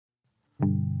The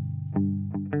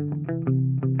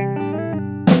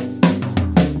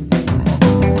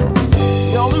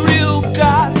only real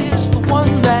God is the one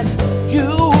that you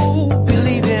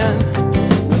believe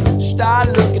in. Start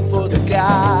looking for the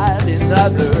God in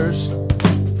others.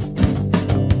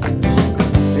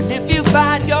 And if you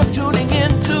find you're tuning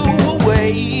into a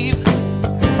wave,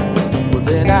 well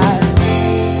then I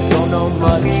don't know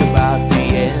much about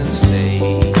being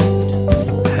saved.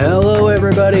 Hello,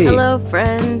 everybody. Hello,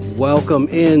 friends. Welcome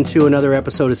into another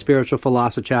episode of Spiritual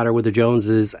Philosophy Chatter with the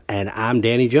Joneses, and I'm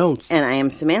Danny Jones. And I am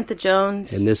Samantha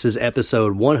Jones. And this is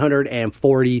episode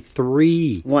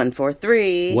 143.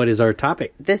 143. What is our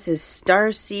topic? This is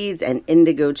star seeds and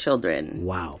indigo children.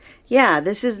 Wow. Yeah,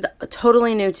 this is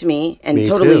totally new to me. And Me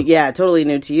totally, too. Yeah, totally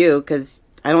new to you, because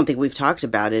I don't think we've talked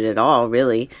about it at all,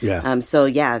 really. Yeah. So,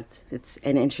 yeah, it's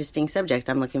an interesting subject.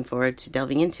 I'm looking forward to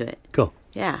delving into it. Cool.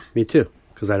 Yeah. Me too,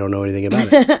 because I don't know anything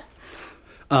about it.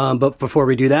 But before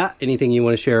we do that, anything you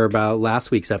want to share about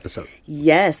last week's episode?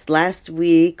 Yes, last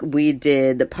week we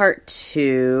did the part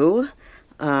 2.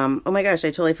 Oh my gosh, I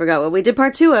totally forgot what we did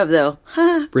part 2 of, though.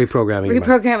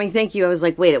 Reprogramming. Thank you. I was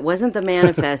like, wait, it wasn't the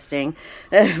manifesting.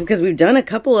 Because we've done a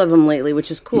couple of them lately,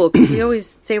 which is cool, because we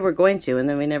always say we're going to, and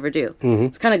then we never do. Mm-hmm.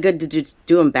 It's kind of good to just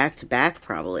do them back to back,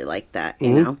 probably, like that, you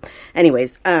know?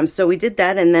 Anyways, so we did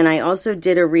that, and then I also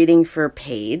did a reading for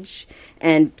Paige.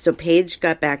 And so Paige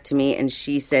got back to me, and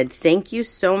she said, thank you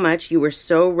so much. You were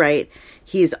so right.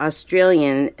 He's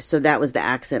Australian, so that was the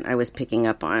accent I was picking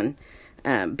up on.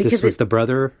 Because this was the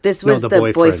brother? This was the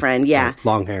boyfriend, yeah.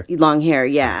 Long hair. Long hair,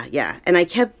 yeah. And I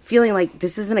kept feeling like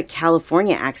this isn't a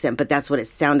California accent, but that's what it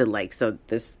sounded like. So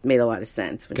this made a lot of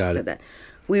sense when she said that.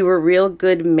 We were real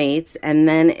good mates, and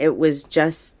then it was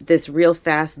just this real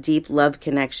fast, deep love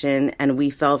connection, and we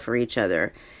fell for each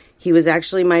other. He was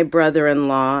actually my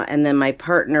brother-in-law, and then my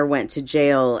partner went to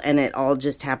jail, and it all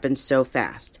just happened so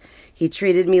fast. He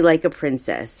treated me like a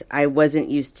princess. I wasn't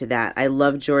used to that. I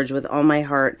love George with all my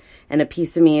heart, and a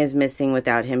piece of me is missing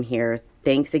without him here.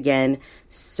 Thanks again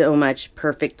so much.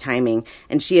 Perfect timing.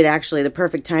 And she had actually, the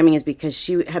perfect timing is because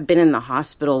she had been in the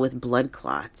hospital with blood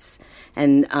clots.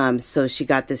 And so she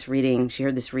got this reading, she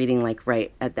heard this reading like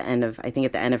right at the end of, I think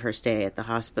at the end of her stay at the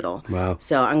hospital. Wow.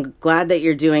 So I'm glad that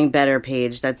you're doing better,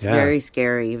 Paige. That's very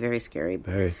scary, very scary.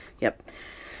 Very. Yep.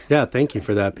 Yeah, thank you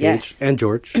for that, Paige. Yes. And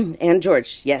George. And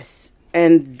George, yes.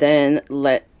 And then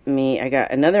I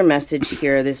got another message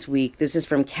here this week. This is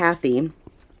from Kathy.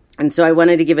 And so I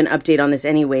wanted to give an update on this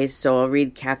anyways, so I'll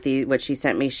read Kathy what she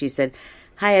sent me. She said,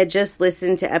 hi, I just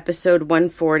listened to episode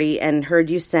 140 and heard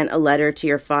you sent a letter to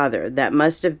your father. That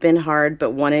must have been hard,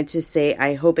 but wanted to say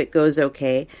I hope it goes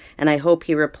okay, and I hope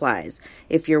he replies.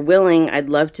 If you're willing, I'd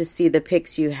love to see the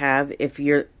pics you have of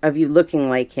you looking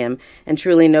like him, and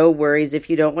truly no worries if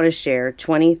you don't want to share.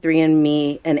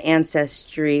 23andMe and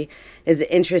Ancestry is an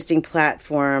interesting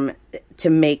platform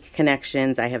to make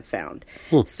connections, I have found.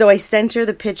 So I sent her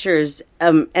the pictures,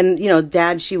 and,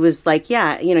 Dad, she was like,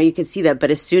 yeah, you could see that. But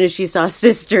as soon as she saw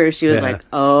Sister, she was like,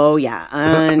 oh, yeah,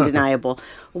 undeniable.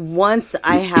 Once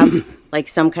I have, like,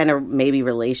 some kind of maybe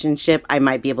relationship, I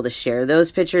might be able to share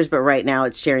those pictures. But right now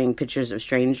it's sharing pictures of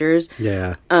strangers.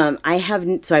 Yeah. So I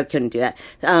couldn't do that.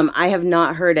 I have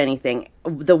not heard anything.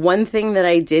 The one thing that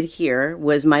I did hear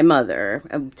was my mother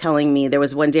telling me there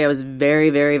was one day I was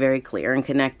very, very, very clear and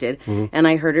connected. Mm-hmm. And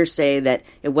I heard her say that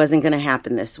it wasn't going to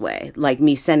happen this way. Like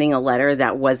me sending a letter,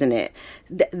 that wasn't it.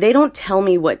 They don't tell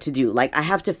me what to do. Like I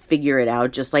have to figure it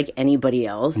out just like anybody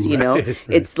else, you know. Right.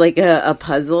 It's like a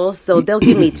puzzle. So they'll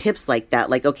give me tips like that.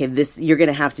 Like, okay, you're going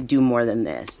to have to do more than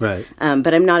this. Right.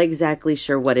 But I'm not exactly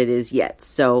sure what it is yet.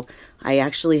 So I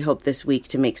actually hope this week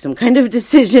to make some kind of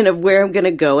decision of where I'm going to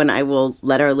go, and I will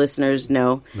let our listeners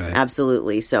know. Right.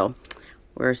 Absolutely. So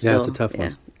we're still... Yeah, it's a tough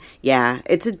one. Yeah,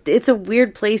 it's a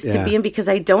weird place to be in because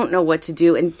I don't know what to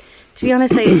do. And to be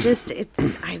honest,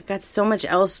 I've got so much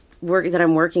else work that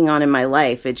I'm working on in my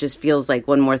life. It just feels like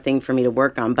one more thing for me to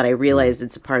work on, but I realize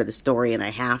it's a part of the story and I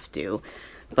have to.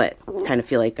 But kind of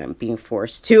feel like I'm being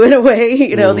forced to in a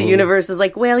way. The universe is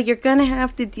like, well, you're going to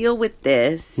have to deal with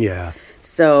this. Yeah.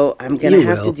 So I'm going to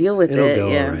have to deal with It'll it. Go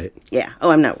yeah. All right. Yeah. Oh,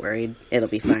 I'm not worried. It'll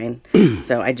be fine.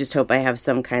 So I just hope I have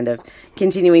some kind of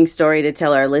continuing story to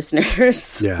tell our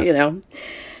listeners. Yeah.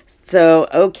 So,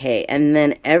 okay. And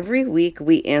then every week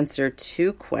we answer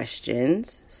 2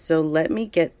 questions. So let me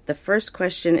get, the first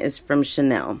question is from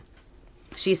Chanel.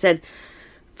 She said,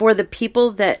 for the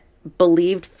people that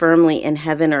believed firmly in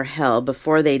heaven or hell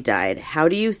before they died, how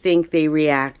do you think they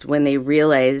react when they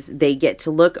realize they get to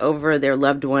look over their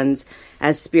loved ones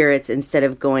as spirits instead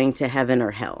of going to heaven or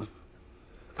hell?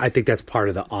 I think that's part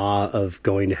of the awe of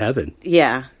going to heaven.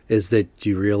 Yeah. Is that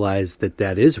you realize that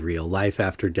that is real. Life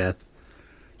after death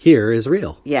here is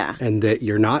real. Yeah. And that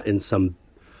you're not in some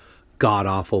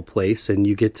god-awful place, and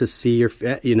you get to see your,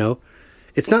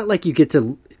 it's not like you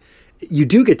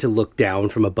do get to look down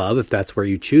from above if that's where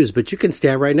you choose, but you can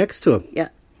stand right next to him. Yeah.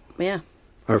 Yeah.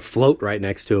 Or float right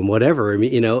next to him, whatever. I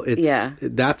mean,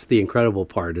 that's the incredible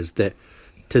part, is that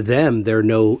to them, they're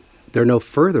no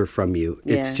further from you.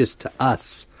 It's just to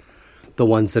us, the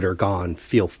ones that are gone,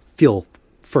 feel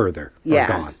further or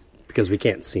gone, because we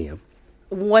can't see them.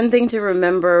 One thing to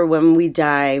remember when we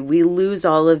die, we lose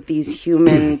all of these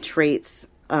human traits.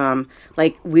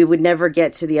 Like we would never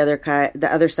get to the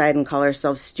other side and call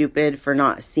ourselves stupid for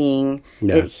not seeing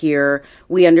it here.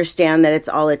 We understand that it's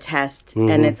all a test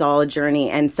and it's all a journey.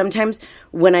 And sometimes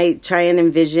when I try and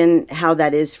envision how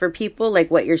that is for people, like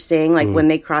what you're saying, like when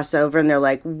they cross over and they're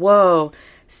like, whoa.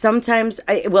 Sometimes,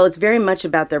 it's very much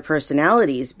about their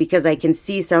personalities, because I can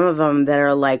see some of them that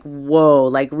are like, whoa,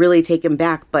 like really taken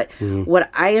back. But from what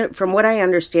I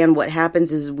understand, what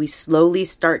happens is we slowly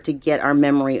start to get our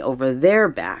memory over their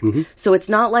back. So it's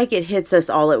not like it hits us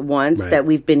all at once, that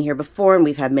we've been here before and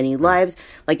we've had many lives.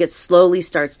 Like it slowly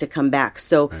starts to come back.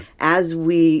 So as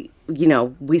we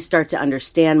start to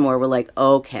understand more. We're like,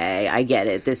 okay, I get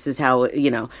it. This is how,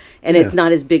 and it's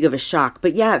not as big of a shock.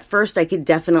 But yeah, at first I could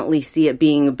definitely see it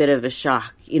being a bit of a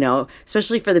shock,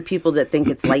 especially for the people that think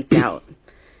it's lights out,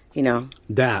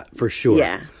 That, for sure.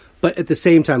 Yeah. But at the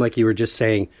same time, like you were just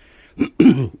saying,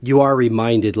 you are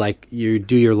reminded, like you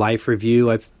do your life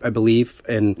review, I believe,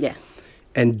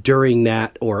 and during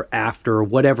that or after or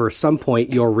whatever, some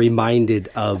point you're reminded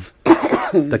of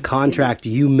the contract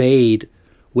you made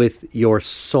with your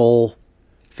soul,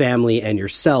 family, and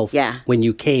yourself when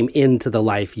you came into the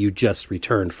life you just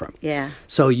returned from. Yeah.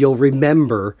 So you'll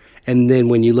remember, and then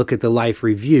when you look at the life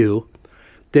review,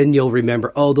 then you'll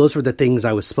remember, oh, those were the things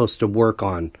I was supposed to work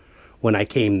on when I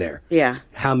came there. Yeah.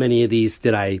 How many of these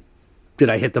did I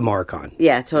hit the mark on?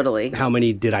 Yeah, totally. How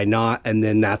many did I not? And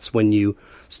then that's when you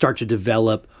start to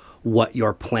develop what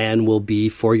your plan will be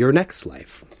for your next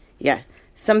life. Yeah.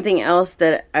 Something else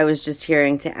that I was just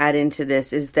hearing to add into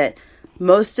this is that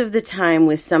most of the time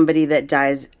with somebody that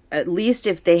dies, at least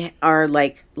if they are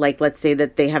like let's say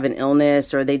that they have an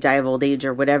illness or they die of old age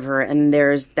or whatever, and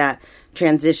there's that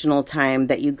transitional time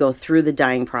that you go through the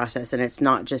dying process and it's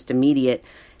not just immediate.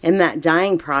 In that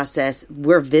dying process,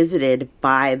 we're visited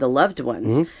by the loved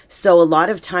ones. So a lot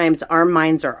of times our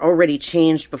minds are already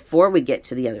changed before we get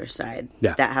to the other side.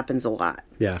 Yeah. That happens a lot.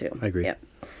 Yeah, too. I agree. Yep.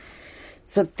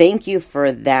 So thank you for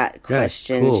that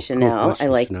question, Chanel. Cool question, I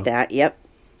like that. Yep.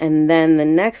 And then the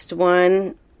next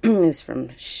one is from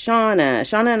Shauna.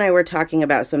 Shauna and I were talking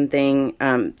about something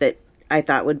that I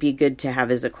thought would be good to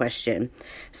have as a question.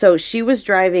 So she was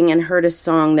driving and heard a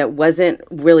song that wasn't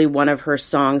really one of her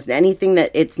songs. Anything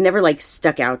that it's never like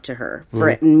stuck out to her for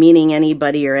it meaning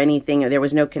anybody or anything. There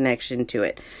was no connection to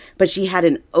it. But she had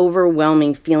an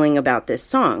overwhelming feeling about this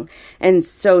song. And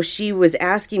so she was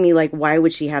asking me, like, why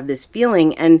would she have this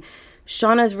feeling? And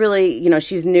Shauna's really,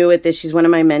 she's new at this. She's one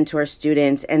of my mentor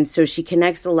students. And so she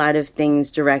connects a lot of things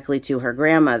directly to her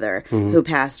grandmother who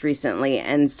passed recently.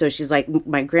 And so she's like,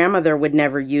 my grandmother would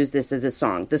never use this as a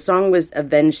song. The song was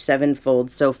Avenged Sevenfold,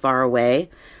 So Far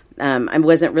Away. I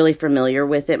wasn't really familiar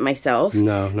with it myself.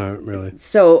 No, not really.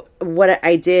 So what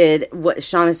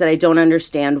Shauna said, I don't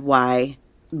understand why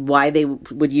they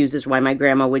would use this, why my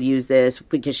grandma would use this,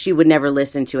 because she would never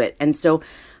listen to it. And so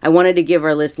I wanted to give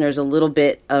our listeners a little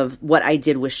bit of what I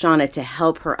did with Shauna to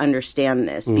help her understand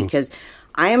this, because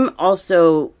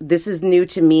this is new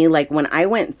to me. Like when I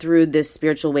went through this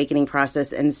spiritual awakening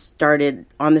process and started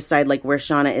on the side, like where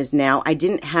Shauna is now, I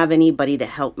didn't have anybody to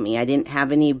help me. I didn't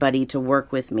have anybody to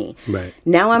work with me. Right.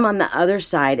 Now I'm on the other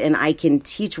side and I can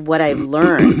teach what I've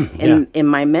learned in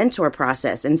my mentor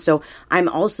process. And so I'm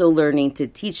also learning to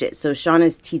teach it. So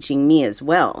Shauna's teaching me as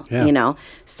well,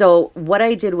 So what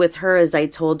I did with her is I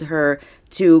told her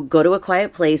to go to a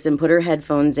quiet place and put her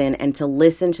headphones in and to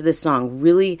listen to the song,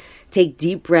 really take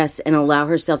deep breaths and allow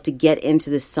herself to get into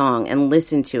the song and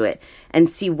listen to it and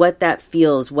see what that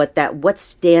feels, what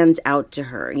stands out to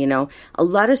her. A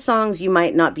lot of songs you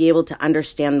might not be able to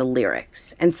understand the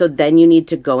lyrics. And so then you need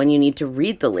to go and you need to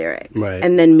read the lyrics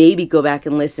and then maybe go back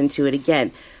and listen to it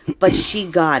again. But she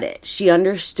got it. She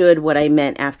understood what I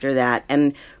meant after that.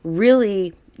 And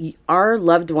really, our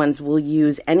loved ones will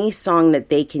use any song that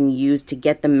they can use to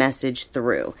get the message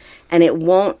through. And it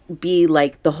won't be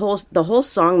like the whole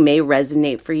song may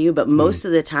resonate for you, but most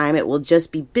of the time it will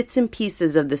just be bits and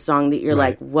pieces of the song that you're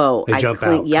like, whoa, I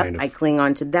cling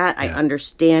on to that. Yeah. I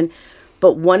understand.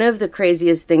 But one of the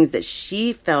craziest things that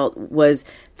she felt was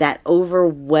that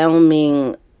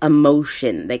overwhelming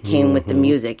emotion that came with the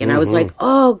music. And I was like,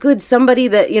 oh, good, somebody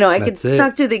that, I could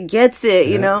talk to that gets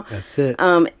it, That's it.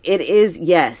 It is,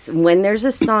 yes. When there's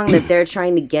a song that they're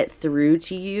trying to get through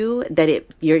to you, that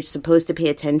you're supposed to pay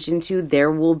attention to, there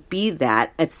will be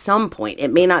that at some point. It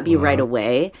may not be right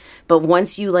away, but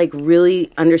once you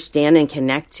really understand and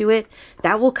connect to it,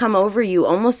 that will come over you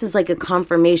almost as like a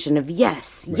confirmation of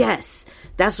yes,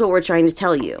 that's what we're trying to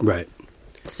tell you. Right.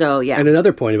 So, yeah. And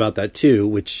another point about that, too,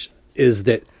 which is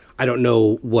that I don't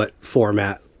know what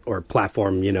format or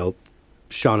platform,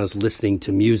 Shauna's listening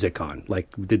to music on. Like,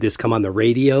 did this come on the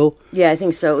radio? Yeah, I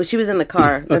think so. She was in the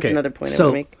car. That's another point I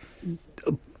want to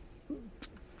make.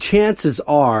 Chances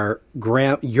are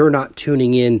you're not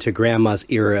tuning in to Grandma's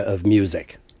era of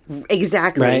music.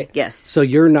 Exactly, right? Yes. So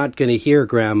you're not going to hear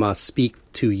Grandma speak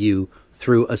to you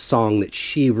through a song that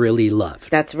she really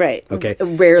loved. That's right. Okay.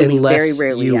 Rarely, Unless very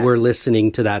rarely, you were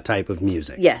listening to that type of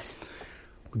music. Yes.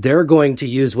 They're going to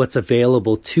use what's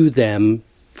available to them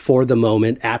for the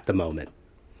moment, at the moment.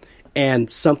 And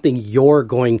something you're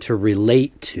going to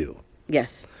relate to.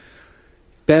 Yes.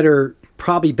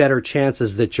 Probably better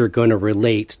chances that you're going to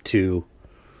relate to,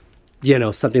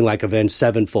 something like Avenged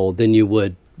Sevenfold than you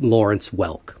would Lawrence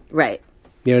Welk. Right.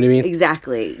 You know what I mean?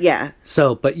 Exactly. Yeah.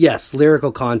 So, but yes,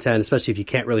 lyrical content, especially if you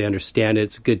can't really understand it,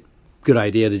 it's a good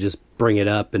idea to just bring it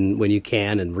up and when you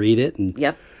can and read it. And,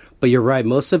 yep. But you're right.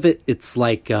 Most of it, it's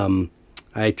like,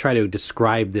 I try to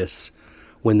describe this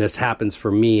when this happens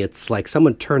for me. It's like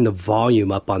someone turned the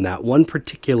volume up on that one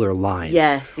particular line.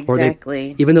 Yes,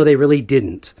 exactly. Even though they really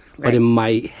didn't. Right. But in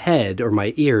my head or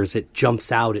my ears, it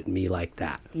jumps out at me like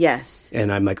that. Yes.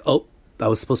 And I'm like, oh, I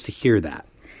was supposed to hear that.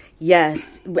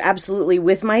 Yes, absolutely.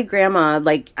 With my grandma,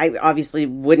 I obviously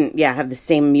wouldn't, have the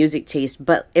same music taste.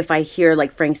 But if I hear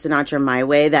Frank Sinatra, "My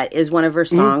Way," that is one of her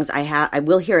songs. I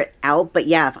will hear it out. But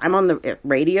if I'm on the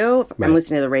radio, if I'm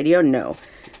listening to the radio, no.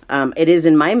 It is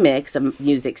in my mix of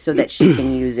music so that she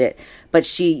can use it. But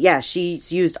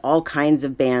she's used all kinds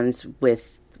of bands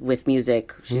with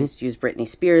music. She's used Britney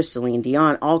Spears, Celine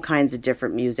Dion, all kinds of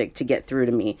different music to get through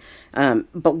to me.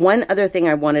 But one other thing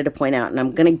I wanted to point out, and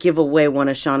I'm going to give away one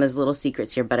of Shauna's little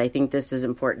secrets here, but I think this is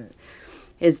important,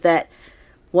 is that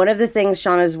one of the things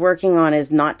Shauna's working on is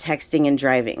not texting and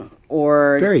driving,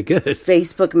 or very good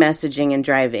Facebook messaging and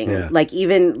driving. Yeah.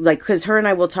 Because her and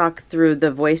I will talk through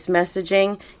the voice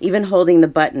messaging, even holding the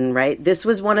button. Right, this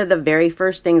was one of the very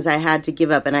first things I had to give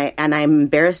up, and I'm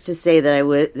embarrassed to say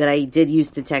that I did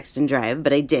used to text and drive,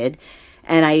 but I did.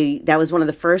 And that was one of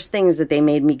the first things that they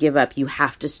made me give up. You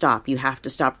have to stop. You have to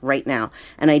stop right now.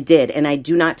 And I did. And I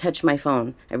do not touch my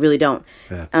phone. I really don't.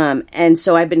 Yeah. And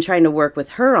so I've been trying to work with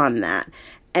her on that.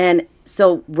 And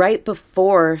so right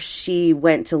before she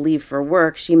went to leave for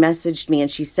work, she messaged me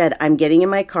and she said, "I'm getting in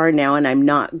my car now and I'm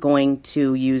not going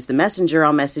to use the messenger.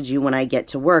 I'll message you when I get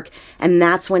to work." And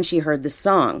that's when she heard the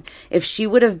song. If she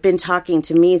would have been talking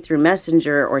to me through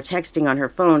Messenger or texting on her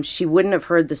phone, she wouldn't have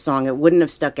heard the song. It wouldn't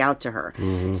have stuck out to her.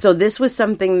 Mm-hmm. So this was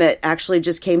something that actually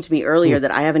just came to me earlier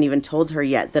that I haven't even told her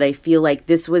yet, that I feel like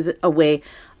this was a way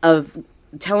of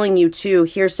telling you too,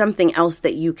 here's something else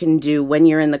that you can do when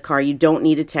you're in the car. You don't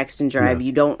need to text and drive. No.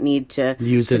 You don't need to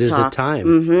use it as a time.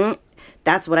 Mm-hmm.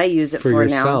 That's what I use it for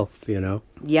yourself, now.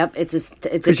 Yep, it's a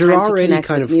because you're already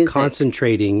kind of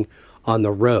concentrating on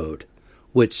the road,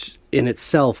 which in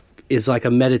itself is like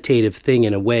a meditative thing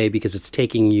in a way because it's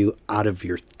taking you out of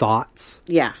your thoughts.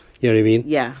 Yeah, you know what I mean.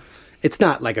 Yeah. It's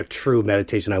not like a true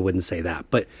meditation, I wouldn't say that,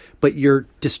 but you're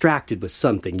distracted with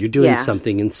something. You're doing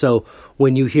something. And so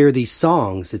when you hear these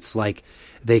songs, it's like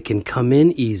they can come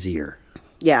in easier.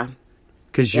 Yeah.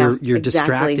 Because you're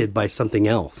distracted by something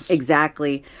else.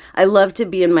 Exactly. I love to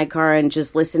be in my car and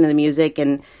just listen to the music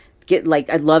and get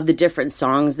I love the different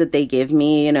songs that they give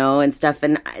me, and stuff.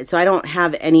 And so I don't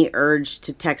have any urge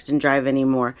to text and drive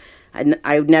anymore.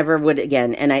 I never would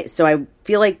again. And so I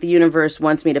feel like the universe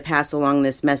wants me to pass along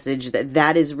this message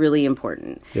that is really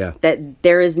important. Yeah. That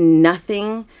there is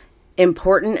nothing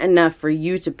important enough for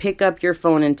you to pick up your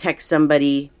phone and text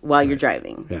somebody while you're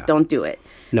driving. Yeah. Don't do it.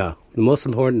 No. The most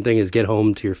important thing is get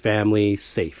home to your family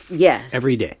safe. Yes.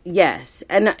 Every day. Yes.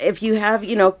 And if you have,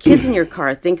 kids in your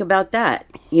car, think about that.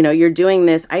 You're doing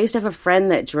this. I used to have a friend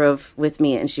that drove with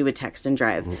me and she would text and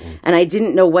drive. Mm-mm. And I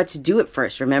didn't know what to do at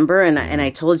first, remember? And I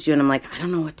told you, and I'm like, I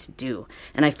don't know what to do.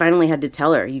 And I finally had to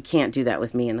tell her, you can't do that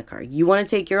with me in the car. You want to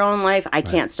take your own life? I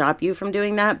can't stop you from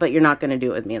doing that, but you're not going to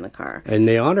do it with me in the car. And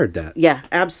they honored that. Yeah,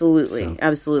 absolutely.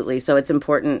 Absolutely. So it's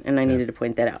important, and I needed to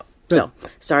point that out. So,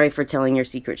 sorry for telling your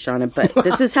secret, Shauna, but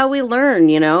this is how we learn,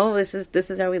 This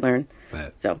is how we learn.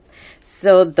 Right.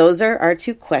 So those are our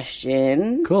 2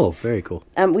 questions. Cool. Very cool.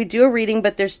 We do a reading,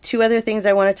 but there's 2 other things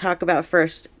I want to talk about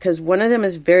first, because one of them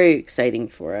is very exciting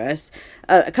for us.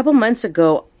 A couple months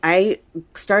ago, I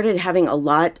started having a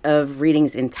lot of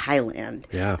readings in Thailand.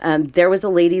 Yeah. There was a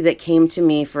lady that came to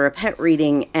me for a pet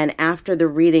reading, and after the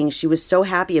reading, she was so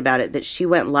happy about it that she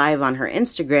went live on her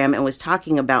Instagram and was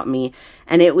talking about me,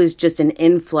 and it was just an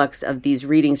influx of these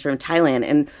readings from Thailand.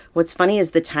 And what's funny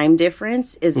is the time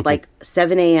difference is like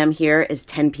 7 a.m. here is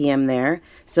 10 p.m. there.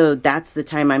 So that's the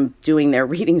time I'm doing their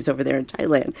readings over there in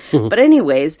Thailand. But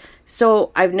anyways,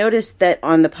 so I've noticed that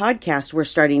on the podcast, we're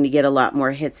starting to get a lot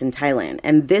more hits in Thailand.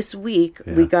 And this week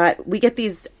we get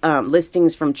these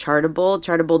listings from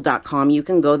chartable.com. You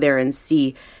can go there and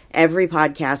see every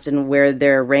podcast and where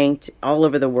they're ranked all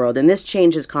over the world. And this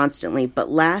changes constantly. But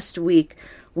last week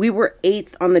we were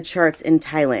 8th on the charts in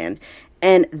Thailand.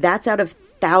 And that's out of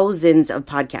thousands of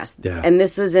podcasts. Yeah. And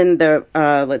this was in the,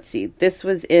 this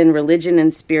was in religion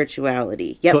and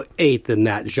spirituality. Yep. So 8th in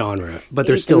that genre, but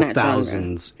there's still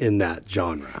thousands in that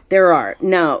genre. There are.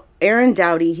 Now, Aaron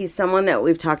Dowdy, he's someone that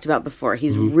we've talked about before.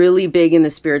 He's really big in the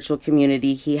spiritual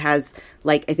community. He has,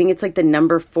 I think it's like the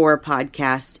number 4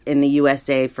 podcast in the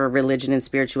USA for religion and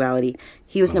spirituality.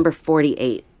 He was number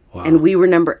 48. Wow. And we were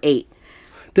number 8.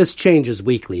 This changes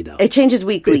weekly, though. It changes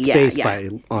weekly, it's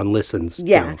based on listens.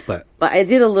 Yeah. But I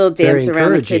did a little dance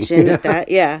around the kitchen with that.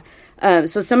 Yeah.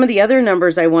 So some of the other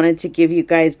numbers I wanted to give you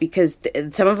guys, because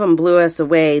some of them blew us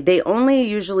away. They only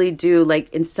usually do,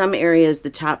 in some areas, the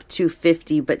top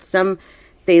 250, but some,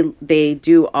 they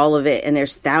do all of it, and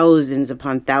there's thousands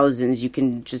upon thousands you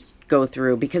can just go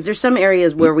through, because there's some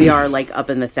areas where we are up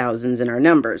in the thousands in our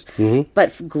numbers. But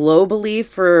globally,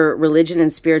 for religion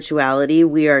and spirituality,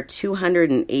 we are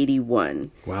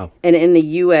 281. Wow. And in the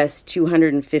U.S.,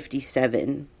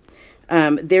 257.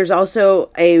 There's also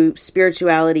a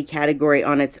spirituality category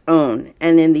on its own.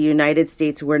 And in the United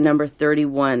States, we're number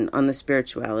 31 on the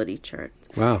spirituality chart.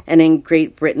 Wow. And in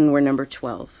Great Britain, we're number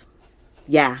 12.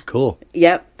 Yeah. Cool.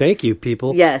 Yep. Thank you,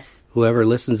 people. Yes. Whoever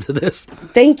listens to this.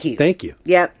 Thank you. Thank you.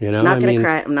 Yep. Not going to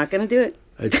cry. I'm not going to do it.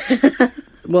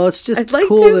 It's just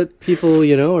cool that people,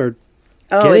 are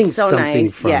getting it's so something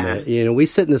nice. from it. We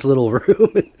sit in this little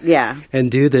room and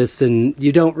do this, and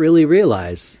you don't really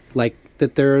realize,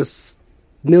 that there's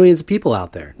millions of people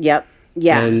out there. Yep.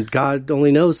 Yeah. And God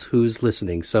only knows who's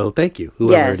listening. So thank you,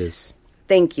 whoever it is.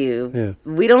 Thank you. Yeah.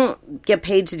 We don't get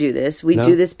paid to do this. We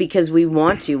do this because we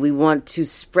want to. We want to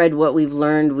spread what we've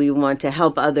learned. We want to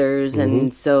help others.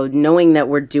 And so knowing that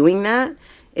we're doing that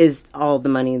is all the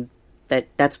money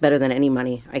that's better than any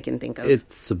money I can think of.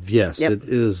 It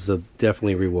is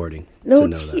definitely rewarding. No to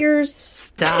know tears.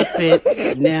 Stop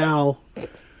it now.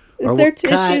 Is there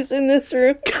tissues in this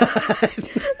room?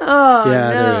 Oh,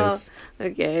 yeah, no. there is.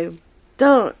 Okay.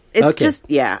 Don't. It's just,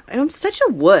 I'm such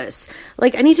a wuss.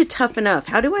 I need to toughen up.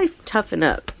 How do I toughen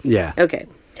up? Yeah. Okay.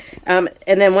 And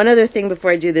then one other thing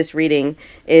before I do this reading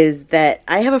is that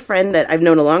I have a friend that I've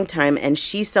known a long time, and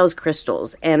she sells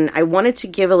crystals. And I wanted to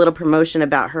give a little promotion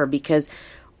about her because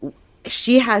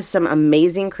she has some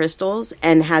amazing crystals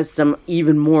and has some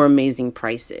even more amazing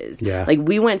prices. Yeah.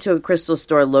 We went to a crystal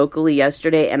store locally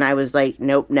yesterday, and I was like,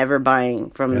 nope, never buying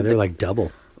from them. They're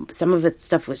double. Some of its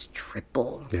stuff was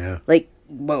triple. Yeah.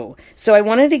 Whoa. So I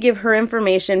wanted to give her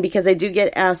information because I do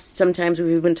get asked sometimes,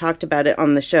 we've even talked about it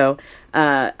on the show,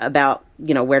 about,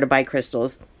 where to buy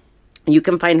crystals. You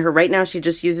can find her right now. She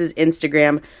just uses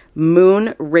Instagram,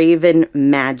 Moon Raven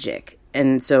Magic.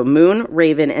 And so Moon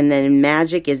Raven, and then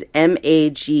Magic is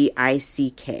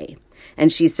MAGICK.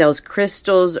 And she sells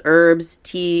crystals, herbs,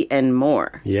 tea, and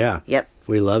more. Yeah. Yep.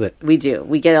 We love it. We do.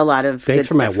 We get a lot of Thanks good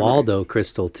for my stuff from Waldo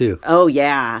crystal, too. Oh,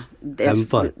 yeah. Having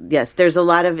fun. Yes, there's a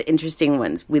lot of interesting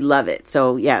ones. We love it.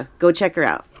 So, yeah, go check her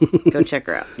out. Go check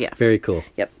her out. Yeah. Very cool.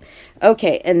 Yep.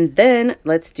 Okay, and then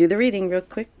let's do the reading real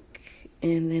quick,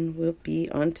 and then we'll be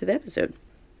on to the episode.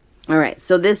 All right,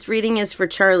 so this reading is for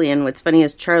Charlie, and what's funny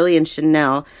is Charlie and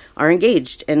Chanel are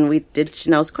engaged, and we did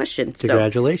Chanel's question.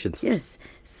 Congratulations. So, yes.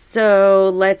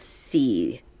 So, let's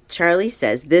see. Charlie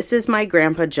says, "This is my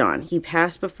grandpa John. He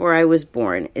passed before I was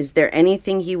born. Is there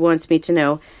anything he wants me to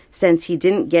know since he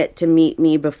didn't get to meet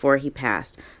me before he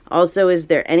passed? Also, is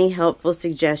there any helpful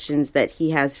suggestions that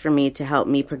he has for me to help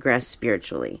me progress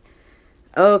spiritually?"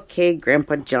 Okay,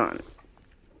 Grandpa John.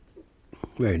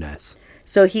 Very nice.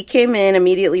 So he came in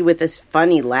immediately with this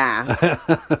funny laugh.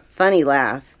 Funny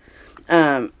laugh.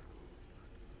 And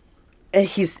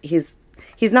he's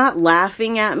he's not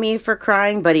laughing at me for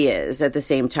crying, but he is at the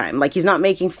same time. Like, he's not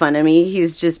making fun of me.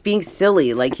 He's just being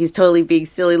silly. Like, he's totally being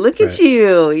silly. Look at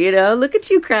you, look at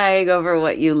you crying over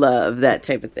what you love, that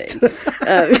type of thing.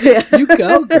 You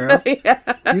go, girl. Yeah.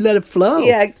 You let it flow.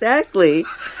 Yeah, exactly.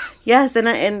 Yes,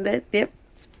 yep.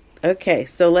 Okay,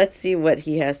 so let's see what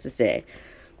he has to say.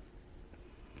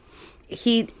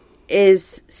 He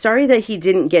is sorry that he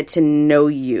didn't get to know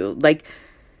you. Like,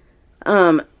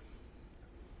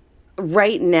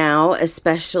 right now,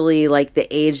 especially like the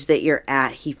age that you're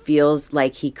at, he feels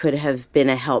like he could have been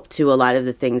a help to a lot of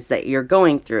the things that you're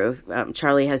going through.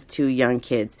 Charlie has 2 young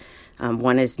kids.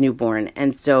 One is newborn.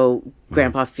 And so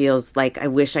Grandpa feels like, I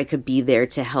wish I could be there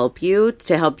to help you,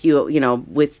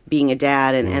 with being a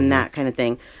dad and that kind of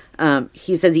thing.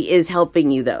 He says he is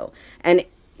helping you, though. And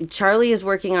Charlie is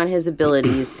working on his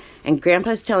abilities, and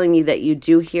Grandpa's telling me that you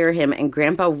do hear him, and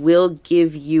Grandpa will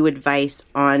give you advice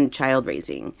on child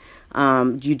raising.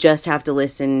 You just have to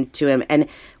listen to him. And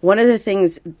one of the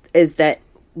things is that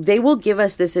they will give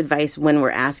us this advice when we're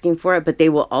asking for it, but they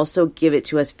will also give it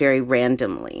to us very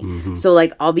randomly. Mm-hmm. So,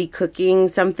 like, I'll be cooking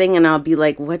something, and I'll be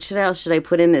like, what else should I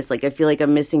put in this? Like, I feel like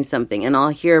I'm missing something. And I'll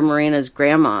hear Morena's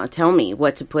grandma tell me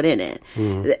what to put in it.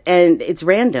 Mm-hmm. And it's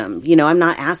random. I'm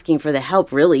not asking for the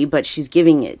help, really, but she's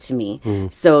giving it to me. Mm-hmm.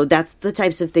 So that's the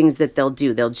types of things that they'll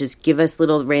do. They'll just give us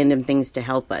little random things to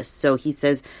help us. So he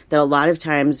says that a lot of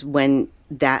times when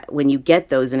you get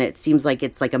those and it seems like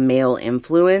it's like a male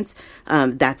influence,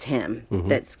 that's him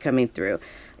that's coming through.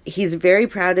 He's very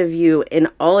proud of you in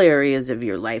all areas of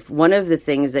your life. One of the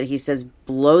things that he says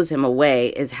blows him away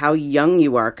is how young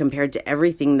you are compared to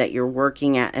everything that you're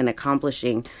working at and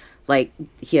accomplishing. Like,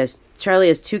 Charlie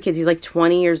has 2 kids. He's like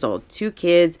 20 years old. 2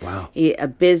 kids. Wow. A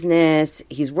business.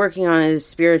 He's working on his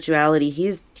spirituality.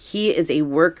 He is a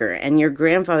worker, and your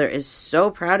grandfather is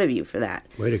so proud of you for that.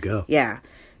 Way to go. Yeah.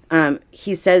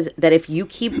 He says that if you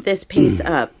keep this pace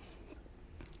up,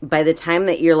 by the time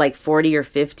that you're like 40 or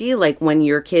 50, like when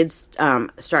your kids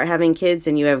start having kids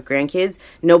and you have grandkids,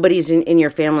 nobody's in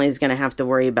your family is going to have to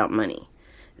worry about money.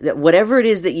 That whatever it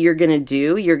is that you're going to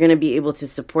do, you're going to be able to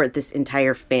support this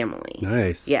entire family.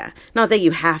 Nice. Yeah. Not that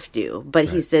you have to, but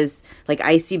right. He says, like,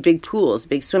 I see big pools,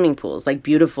 big swimming pools, like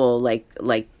beautiful, like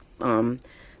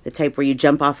the type where you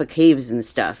jump off of caves and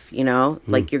stuff,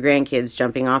 like your grandkids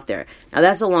jumping off there. Now,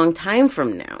 that's a long time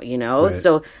from now, Right.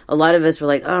 So a lot of us were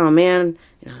like, oh, man,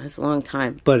 that's a long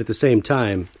time. But at the same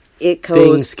time,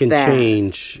 things can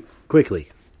change quickly.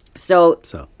 So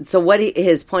what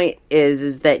his point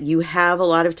is that you have a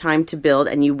lot of time to build,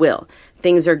 and you will.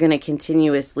 Things are going to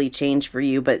continuously change for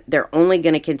you, but they're only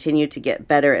going to continue to get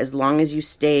better as long as you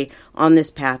stay on this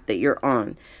path that you're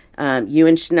on. You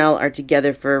and Chanel are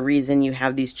together for a reason. You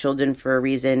have these children for a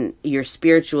reason. You're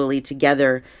spiritually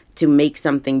together to make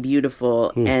something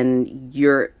beautiful, and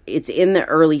it's in the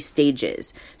early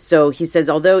stages. So he says,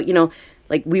 although,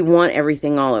 like, we want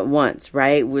everything all at once,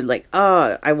 right? We're like,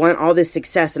 oh, I want all this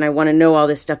success and I want to know all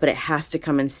this stuff, but it has to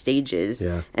come in stages.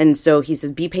 Yeah. And so he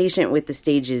says, be patient with the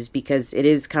stages because it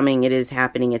is coming, it is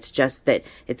happening. It's just that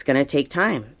it's going to take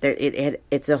time.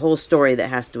 It's a whole story that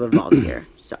has to evolve here.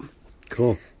 So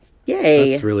cool.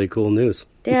 Yay. That's really cool news.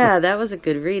 Yeah, that was a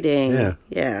good reading. Yeah.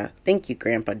 Yeah. Thank you,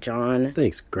 Grandpa John.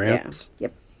 Thanks, Gramps. Yeah.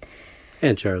 Yep.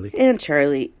 And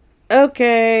Charlie.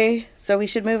 Okay. So we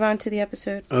should move on to the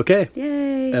episode. Okay.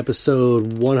 Yay.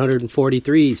 Episode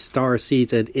 143, Star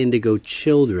Seeds and Indigo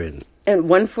Children. And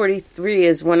 143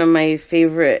 is one of my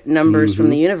favorite numbers from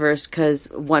the universe because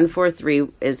 143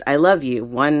 is I love you.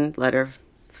 1 letter,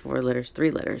 4 letters,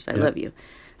 3 letters. I love you.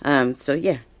 So,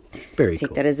 yeah. Very Take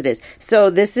cool. that as it is. So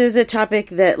this is a topic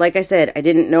that, like I said, I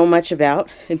didn't know much about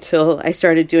until I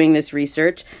started doing this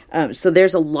research. So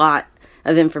there's a lot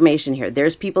of information here.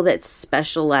 There's people that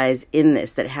specialize in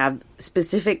this, that have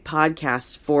specific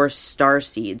podcasts for star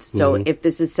seeds. So if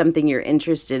this is something you're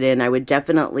interested in, I would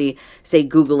definitely say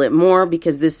Google it more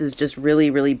because this is just really,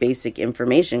 really basic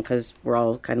information because we're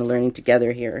all kind of learning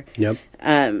together here. Yep.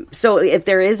 So if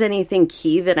there is anything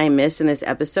key that I missed in this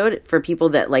episode, for people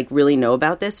that like really know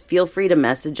about this, feel free to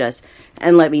message us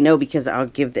and let me know because I'll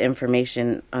give the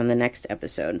information on the next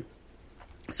episode.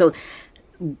 So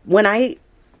when I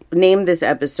named this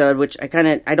episode, which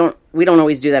we don't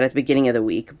always do that at the beginning of the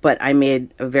week, but I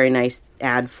made a very nice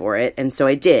ad for it. And so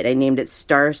I did. I named it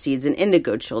Star Seeds and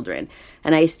Indigo Children.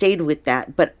 And I stayed with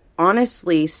that. But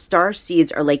honestly, star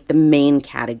seeds are like the main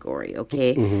category,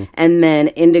 okay? And then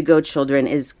Indigo Children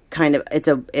is kind of, it's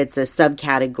a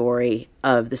subcategory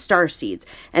of the star seeds.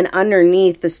 And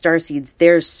underneath the star seeds,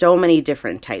 there's so many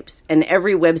different types. And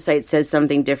every website says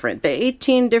something different. The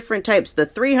 18 different types, the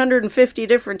 350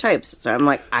 different types. So I'm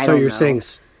like, I don't know. So you're saying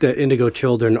the Indigo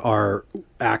Children are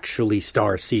actually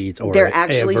star seeds, or they're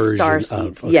actually star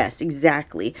seeds. Okay. Yes,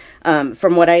 exactly.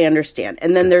 From what I understand.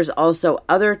 And then there's also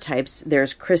other types.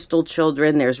 There's crystal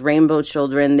children, there's rainbow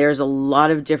children, there's a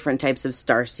lot of different types of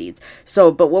star seeds.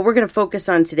 But what we're going to focus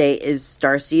on today is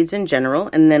star seeds in general,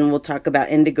 and then we'll talk about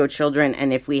indigo children,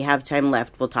 and if we have time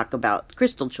left, we'll talk about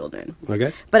crystal children.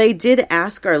 Okay. But I did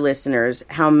ask our listeners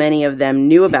how many of them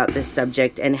knew about this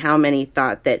subject and how many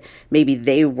thought that maybe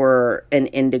they were an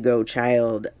indigo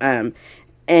child. And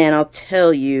I'll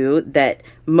tell you that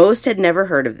most had never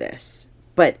heard of this,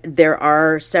 but there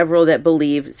are several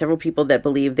people that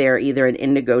believe they are either an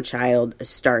indigo child, a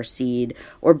star seed,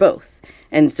 or both.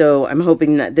 And so I'm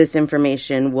hoping that this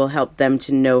information will help them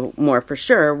to know more for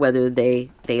sure whether they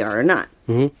are or not.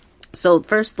 Mm-hmm. So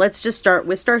first, let's just start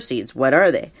with star seeds. What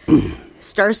are they?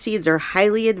 Star seeds are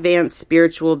highly advanced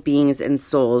spiritual beings and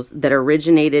souls that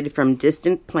originated from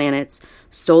distant planets,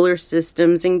 solar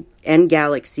systems, and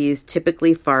galaxies,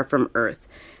 typically far from Earth.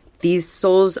 These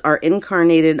souls are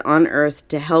incarnated on Earth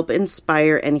to help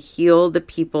inspire and heal the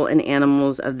people and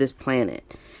animals of this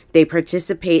planet. They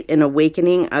participate in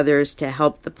awakening others to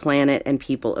help the planet and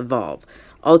people evolve.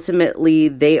 Ultimately,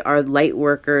 they are light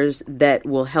workers that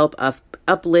will help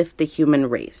uplift the human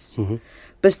race. Mm-hmm.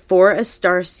 Before a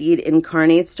star seed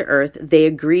incarnates to Earth, they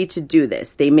agree to do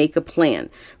this. They make a plan.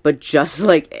 But just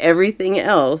like everything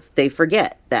else, they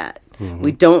forget that.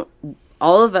 Mm-hmm.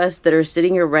 All of us that are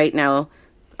sitting here right now,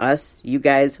 us, you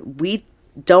guys, we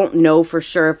don't know for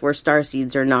sure if we're star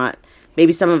seeds or not.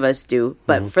 Maybe some of us do,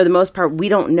 but for the most part, we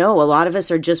don't know. A lot of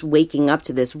us are just waking up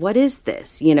to this. What is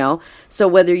this? So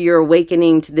whether you're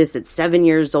awakening to this at 7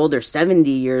 years old or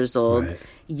 70 years old, right,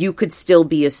 you could still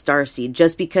be a star seed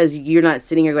just because you're not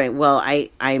sitting here going, well, I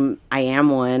am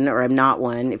one or I'm not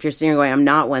one. If you're sitting here going, I'm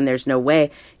not one, there's no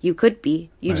way. You could be.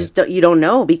 You just don't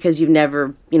know because you've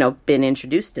never, been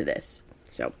introduced to this.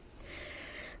 So,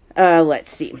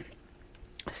 let's see.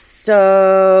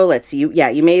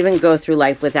 You may even go through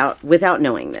life without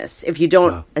knowing this. If you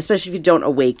don't, especially if you don't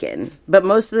awaken. But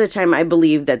most of the time, I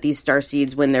believe that these star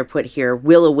seeds, when they're put here,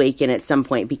 will awaken at some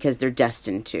point because they're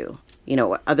destined to.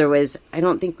 Otherwise, I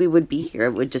don't think we would be here.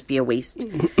 It would just be a waste.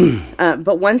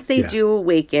 But once they do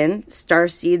awaken, star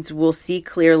seeds will see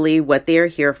clearly what they are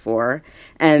here for,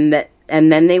 and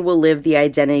then they will live the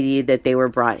identity that they were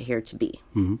brought here to be.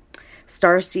 Mm-hmm.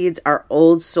 Starseeds are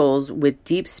old souls with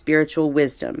deep spiritual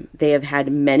wisdom. They have had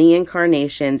many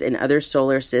incarnations in other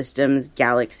solar systems,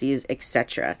 galaxies,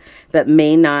 etc., but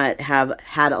may not have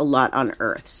had a lot on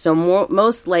Earth. So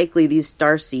most likely these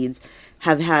starseeds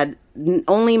have had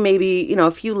only maybe,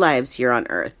 a few lives here on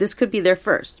Earth. This could be their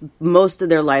first. Most of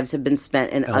their lives have been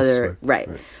spent in elsewhere. Right.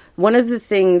 One of the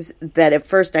things that at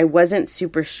first I wasn't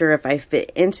super sure if I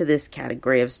fit into this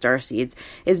category of starseeds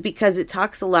is because it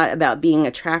talks a lot about being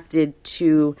attracted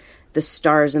to the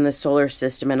stars in the solar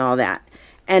system and all that.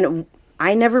 And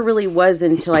I never really was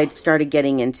until I started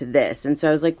getting into this. And so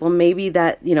I was like, well, maybe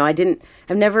that,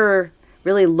 I've never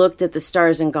really looked at the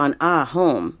stars and gone,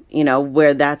 home,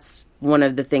 where that's one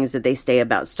of the things that they say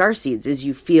about starseeds is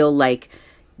you feel like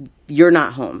you're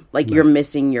not home, like you're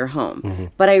missing your home. Mm-hmm.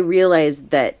 But I realized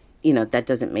that, that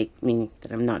doesn't mean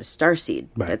that I'm not a starseed.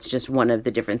 Right. That's just one of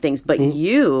the different things. But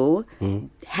you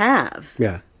have.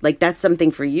 Yeah. Like that's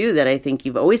something for you that I think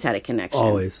you've always had a connection.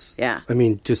 Always. Yeah. I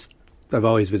mean, I've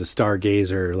always been a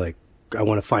stargazer. Like I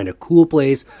want to find a cool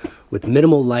place with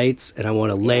minimal lights and I want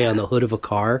to lay on the hood of a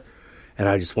car and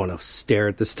I just want to stare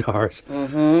at the stars.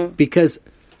 Mm-hmm. Because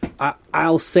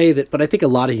I'll say that, but I think a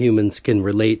lot of humans can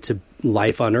relate to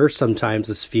life on Earth sometimes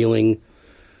as feeling,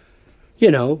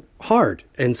 hard.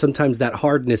 And sometimes that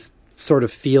hardness sort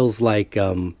of feels like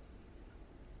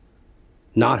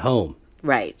not home.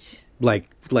 Right. Like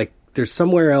there's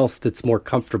somewhere else that's more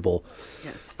comfortable.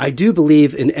 Yes. I do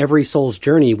believe in every soul's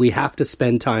journey, we have to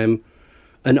spend time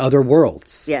in other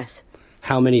worlds. Yes.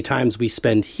 How many times we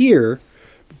spend here,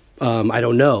 I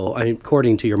don't know.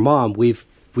 According to your mom, we've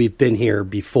been here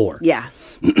before. Yeah.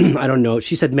 I don't know.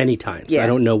 She said many times. Yeah. I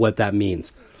don't know what that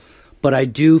means. But I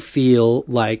do feel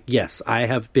like, yes, I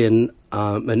have been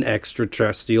an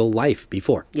extraterrestrial life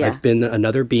before. Yeah. I've been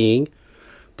another being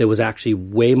that was actually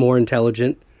way more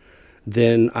intelligent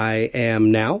than I am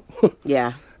now.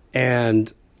 Yeah.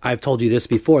 And I've told you this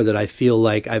before, that I feel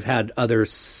like I've had other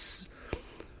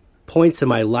points in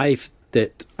my life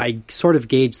that I sort of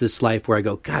gauge this life where I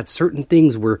go, God, certain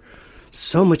things were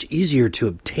so much easier to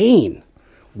obtain.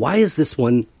 Why is this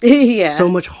one so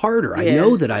much harder? I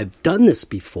know that I've done this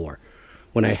before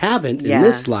when I haven't in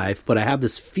this life, but I have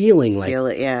this feeling like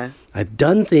I've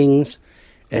done things,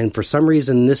 and for some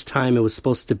reason this time it was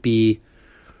supposed to be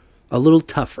a little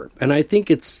tougher. And I think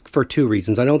it's for two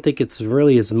reasons. I don't think it's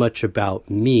really as much about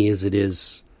me as it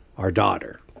is our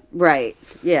daughter. Right.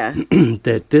 Yeah.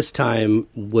 That this time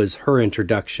was her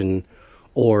introduction,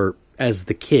 or as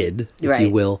the kid, if you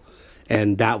will.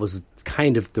 And that was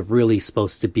kind of really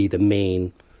supposed to be the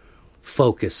main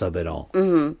focus of it all.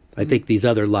 Mm-hmm. I think these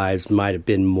other lives might have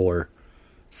been more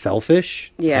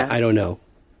selfish. Yeah. I don't know.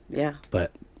 Yeah.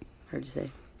 But hard to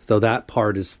say. So that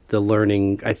part is the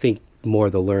learning, I think more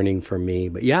the learning for me.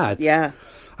 But yeah,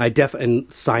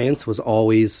 and science was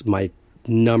always my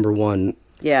number one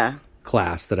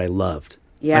class that I loved.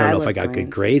 Yeah, I don't know if I got good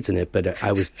grades in it, but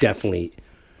I was definitely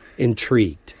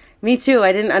intrigued. Me too.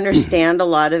 I didn't understand a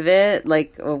lot of it.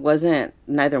 Like,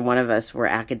 neither one of us were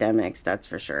academics, that's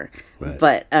for sure. Right.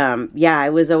 But, I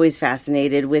was always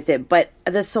fascinated with it. But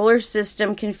the solar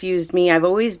system confused me. I've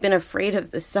always been afraid of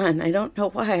the sun. I don't know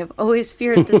why. I've always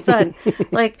feared the sun.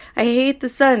 Like, I hate the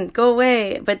sun. Go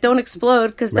away. But don't explode,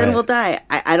 because then we'll die.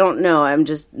 I don't know. I'm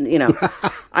just,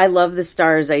 I love the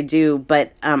stars. I do.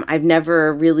 But I've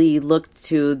never really looked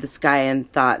to the sky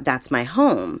and thought, that's my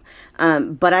home.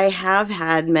 But I have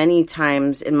had many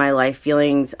times in my life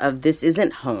feelings of this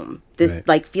isn't home. This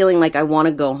like feeling like I want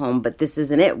to go home, but this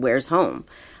isn't it. Where's home?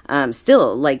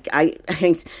 Still, like I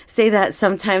say that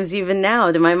sometimes even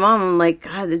now to my mom. I'm like,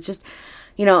 God, it's just,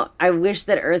 I wish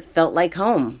that Earth felt like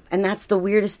home. And that's the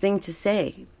weirdest thing to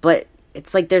say. But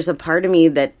it's like there's a part of me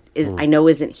that I know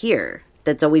isn't here.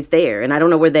 That's always there, and I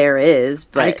don't know where there is,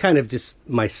 but I kind of just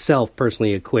myself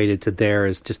personally equated to there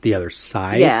as just the other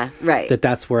side. Yeah, right.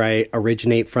 That's where I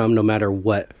originate from, no matter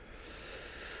what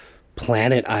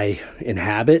planet I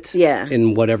inhabit. Yeah.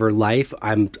 In whatever life,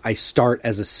 I start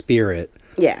as a spirit.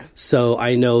 Yeah. So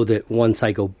I know that once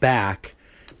I go back,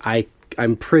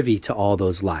 I'm privy to all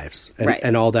those lives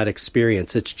and all that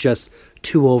experience. It's just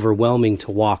too overwhelming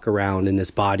to walk around in this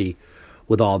body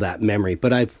with all that memory.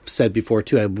 But I've said before,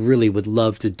 too, I really would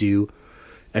love to do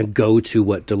and go to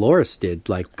what Dolores did,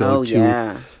 like go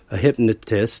to a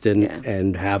hypnotist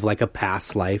and have like a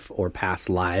past life or past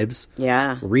lives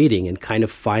reading and kind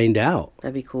of find out.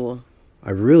 That'd be cool.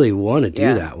 I really want to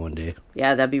do that one day.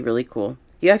 Yeah, that'd be really cool.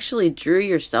 You actually drew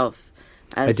yourself.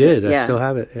 I did. I still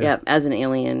have it. Yeah, as an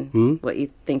alien, what you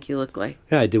think you look like.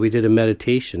 Yeah, we did a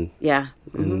meditation. Yeah.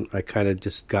 And I kind of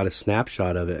just got a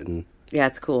snapshot of it and yeah,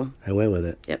 it's cool. I went with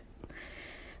it. Yep.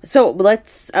 So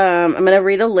let's, I'm going to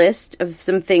read a list of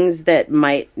some things that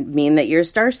might mean that you're a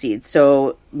starseed.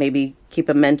 So maybe keep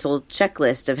a mental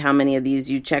checklist of how many of these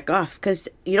you check off. Because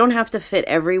you don't have to fit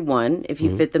every one. If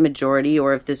you fit the majority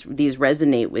or if these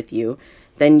resonate with you,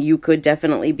 then you could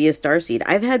definitely be a starseed.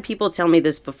 I've had people tell me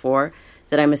this before,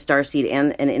 that I'm a starseed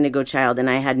and an indigo child, and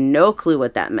I had no clue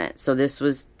what that meant. So this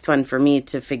was fun for me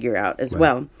to figure out as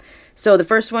well. So the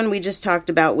first one we just talked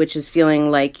about, which is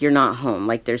feeling like you're not home,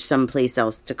 like there's someplace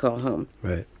else to call home.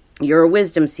 Right. You're a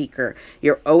wisdom seeker.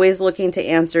 You're always looking to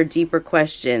answer deeper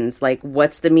questions, like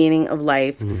what's the meaning of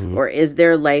life, or is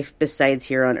there life besides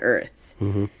here on Earth?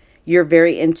 You're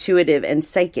very intuitive and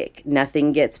psychic.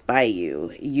 Nothing gets by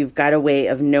you. You've got a way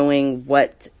of knowing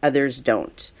what others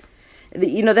don't.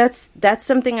 That's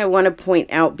something I want to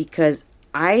point out, because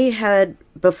I had,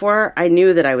 before I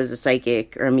knew that I was a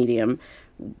psychic or a medium,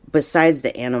 besides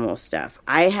the animal stuff,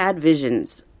 I had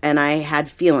visions and I had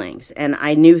feelings and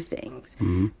I knew things,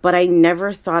 but I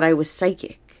never thought I was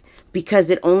psychic because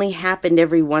it only happened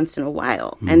every once in a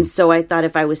while. And so I thought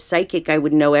if I was psychic, I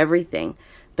would know everything,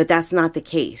 but that's not the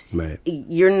case. Right.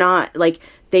 You're not, like,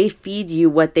 they feed you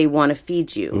what they want to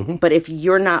feed you, but if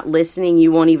you're not listening,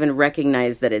 you won't even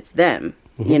recognize that it's them.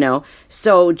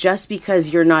 So just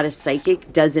because you're not a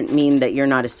psychic doesn't mean that you're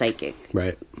not a psychic.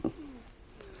 Right.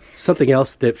 Something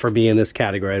else that for me in this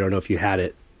category, I don't know if you had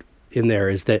it in there,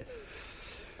 is that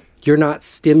you're not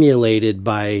stimulated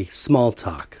by small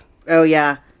talk. Oh,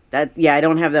 yeah. I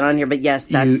don't have that on here, but yes,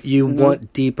 that's... You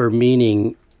want deeper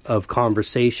meaning of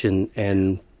conversation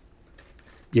and,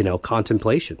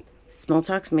 contemplation. Small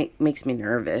talk makes me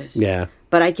nervous. Yeah.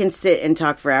 But I can sit and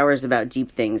talk for hours about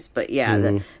deep things. But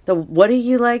yeah, the what do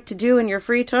you like to do in your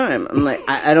free time? I'm like,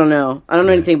 I don't know. I don't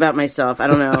know anything about myself. I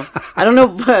don't know. I don't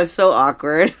know. It's so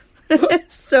awkward.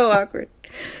 It's so awkward.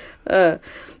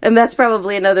 And that's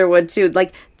probably another one too.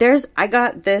 Like I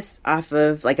got this off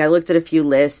of, like, I looked at a few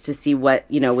lists to see what,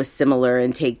 was similar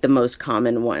and take the most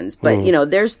common ones. But,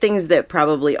 there's things that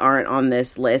probably aren't on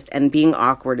this list, and being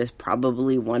awkward is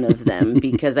probably one of them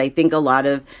because I think a lot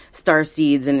of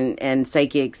starseeds and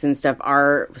psychics and stuff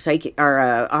are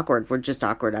awkward. We're just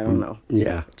awkward. I don't know.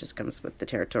 Yeah. It just comes with the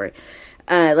territory.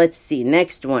 Let's see.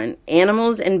 Next one.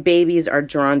 Animals and babies are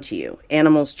drawn to you.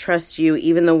 Animals trust you,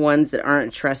 even the ones that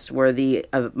aren't trustworthy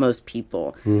of most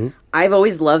people. I've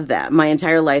always loved that. My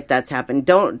entire life that's happened.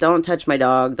 Don't touch my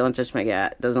dog. Don't touch my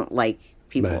cat. Doesn't like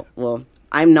people. Right. Well,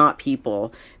 I'm not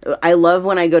people. I love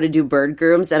when I go to do bird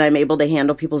grooms and I'm able to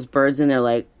handle people's birds and they're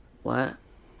like, what?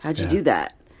 How'd you do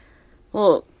that?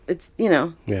 Well, it's,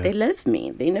 they love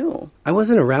me. They know. I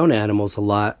wasn't around animals a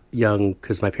lot young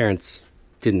because my parents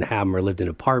didn't have them or lived in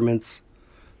apartments.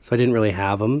 So I didn't really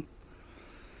have them.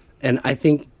 And I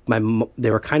think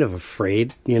they were kind of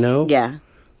afraid, Yeah.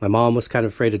 My mom was kind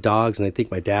of afraid of dogs, and I think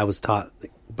my dad was taught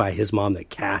by his mom that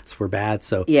cats were bad.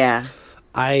 So yeah,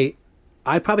 I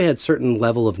probably had a certain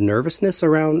level of nervousness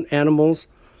around animals,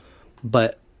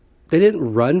 but they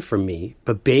didn't run from me.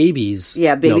 But babies,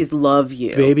 babies love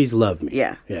you. Babies love me.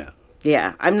 Yeah, yeah,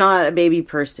 yeah. I'm not a baby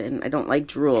person. I don't like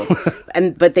drool,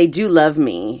 but they do love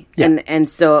me, and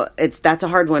so that's a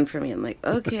hard one for me. I'm like,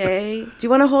 okay, do you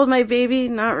want to hold my baby?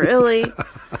 Not really.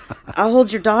 I'll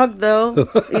hold your dog, though,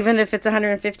 even if it's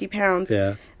 150 pounds.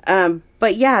 Yeah.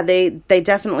 But yeah, they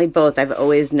definitely both. I've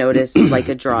always noticed like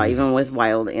a draw, even with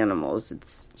wild animals.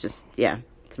 It's just,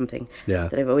 something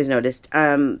that I've always noticed.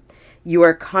 You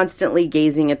are constantly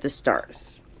gazing at the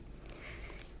stars.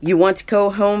 You want to go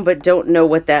home, but don't know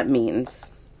what that means.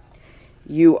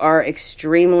 You are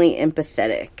extremely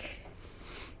empathetic.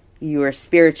 You are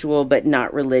spiritual, but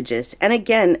not religious. And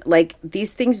again, like,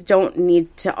 these things don't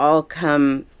need to all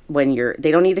come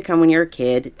they don't need to come when you're a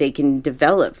kid. They can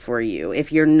develop for you.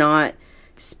 If you're not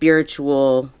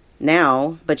spiritual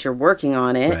now, but you're working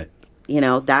on it, right.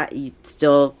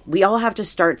 We all have to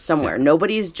start somewhere. Yeah.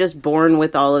 Nobody's just born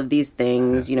with all of these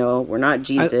things. Yeah. We're not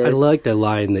Jesus. I like that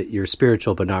line that you're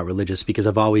spiritual, but not religious, because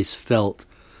I've always felt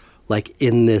like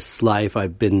in this life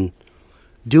I've been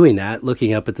doing that,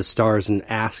 looking up at the stars and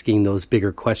asking those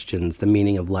bigger questions, the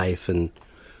meaning of life and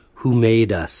who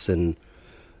made us and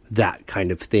that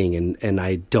kind of thing. And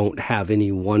I don't have any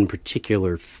one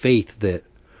particular faith that,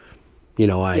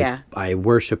 I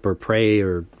worship or pray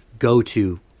or go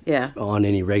to on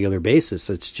any regular basis.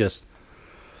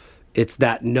 It's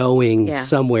that knowing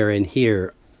somewhere in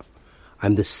here,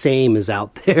 I'm the same as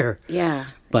out there. Yeah.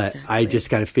 But exactly. I just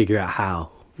got to figure out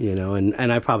how,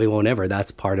 and I probably won't ever.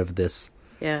 That's part of this,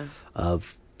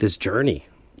 of this journey.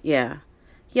 Yeah.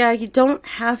 Yeah, you don't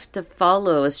have to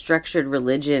follow a structured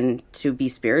religion to be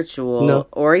spiritual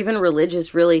or even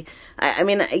religious, really. I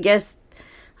mean, I guess,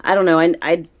 I don't know,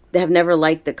 I have never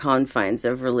liked the confines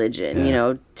of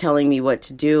religion, telling me what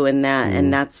to do and that.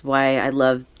 And that's why I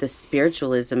love the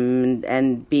spiritualism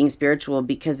and being spiritual,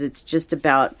 because it's just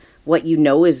about what you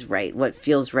know is right, what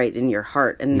feels right in your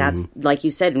heart. And that's, like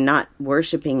you said, not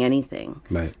worshiping anything.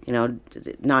 Right.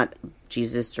 Not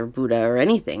Jesus or Buddha or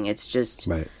anything. It's just,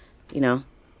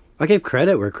 I gave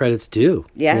credit where credit's due.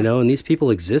 Yeah. And these people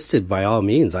existed by all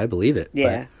means. I believe it.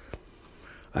 Yeah.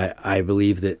 But I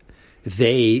believe that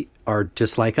they are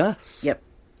just like us. Yep.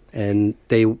 And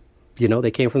they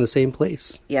came from the same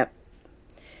place. Yep.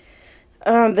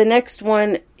 The next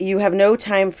one, you have no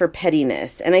time for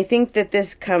pettiness. And I think that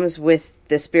this comes with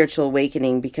the spiritual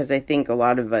awakening, because I think a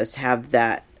lot of us have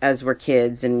that as we're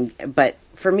kids. But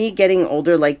for me, getting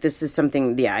older, like, this is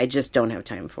something, I just don't have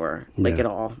time for, at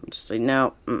all. I'm just like,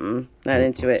 no, not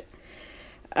into it.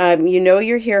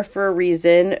 You're here for a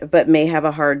reason, but may have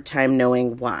a hard time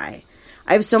knowing why.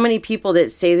 I have so many people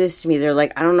that say this to me. They're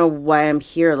like, I don't know why I'm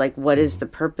here. Like, what is the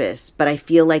purpose? But I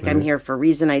feel like I'm here for a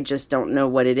reason. I just don't know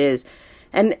what it is.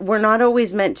 And we're not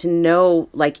always meant to know,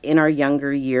 like, in our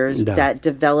younger years. No. That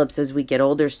develops as we get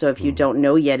older. So if you don't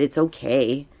know yet, it's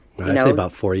okay. I say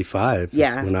about 45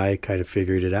 is when I kind of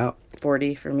figured it out.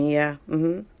 40 for me, yeah.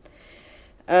 Mm-hmm.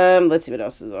 Let's see what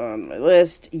else is on my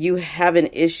list. You have an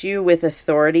issue with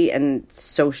authority and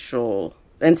social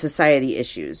and society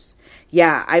issues.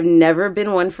 Yeah, I've never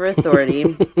been one for authority.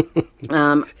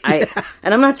 And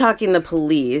I'm not talking the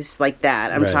police like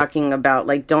that. I'm talking about,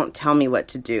 like, don't tell me what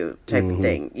to do type of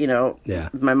thing.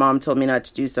 My mom told me not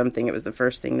to do something. It was the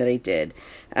first thing that I did.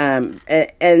 And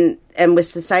with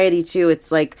society too, it's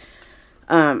like,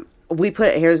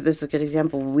 this is a good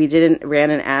example. We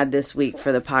ran an ad this week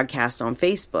for the podcast on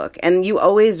Facebook. And you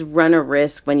always run a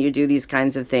risk when you do these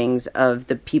kinds of things of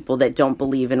the people that don't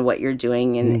believe in what you're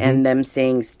doing and them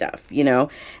saying stuff,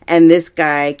 And this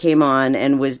guy came on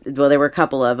and there were a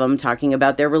couple of them talking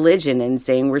about their religion and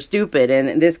saying we're stupid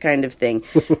and this kind of thing.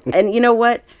 And you know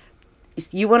what?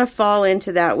 You want to fall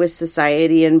into that with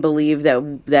society and believe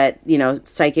that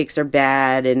psychics are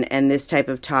bad and this type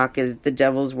of talk is the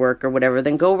devil's work or whatever,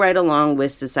 then go right along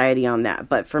with society on that.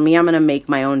 But for me, I'm going to make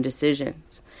my own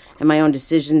decisions. and my own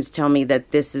decisions tell me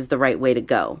that this is the right way to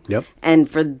go. Yep. And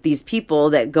for these people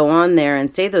that go on there and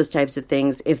say those types of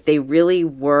things, if they really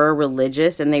were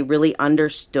religious and they really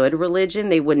understood religion,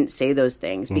 they wouldn't say those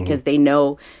things because they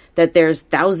know that there's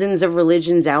thousands of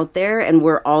religions out there and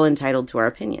we're all entitled to our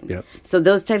opinion. Yep. So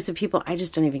those types of people, I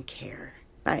just don't even care.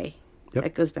 Bye. Yep.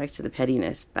 That goes back to the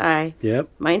pettiness. Bye. Yep.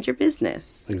 Mind your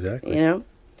business. Exactly. You know?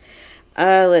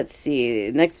 Let's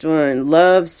see. Next one.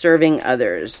 Love serving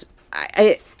others.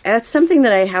 I that's something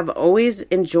that I have always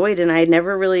enjoyed, and I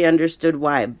never really understood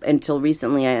why until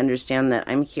recently. I understand that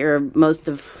I'm here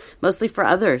mostly for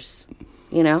others,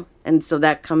 you know? And so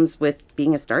that comes with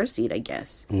being a starseed, I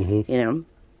guess. You know?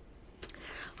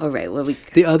 All right. Well,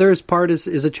 the others part is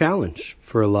a challenge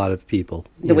for a lot of people.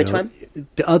 Which one?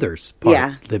 The others part.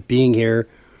 Yeah. The being here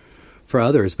for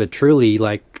others. But truly,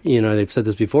 like, you know, they've said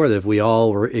this before, that if we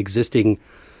all were existing,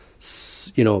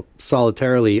 you know,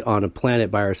 solitarily on a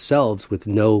planet by ourselves with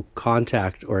no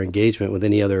contact or engagement with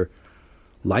any other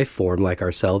life form like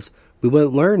ourselves, we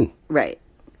wouldn't learn. Right.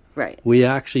 Right. We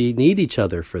actually need each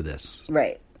other for this.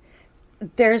 Right.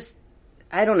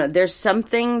 I don't know, there's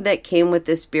something that came with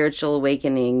this spiritual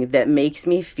awakening that makes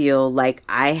me feel like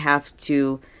I have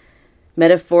to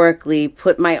metaphorically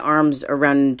put my arms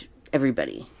around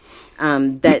everybody.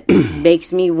 That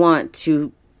makes me want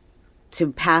to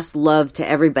pass love to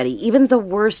everybody, even the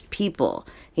worst people.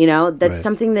 You know, that's Right.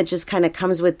 something that just kind of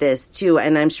comes with this too.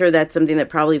 And I'm sure that's something that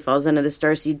probably falls under the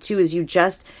starseed too, is you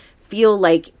just feel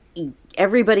like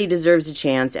everybody deserves a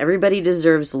chance. Everybody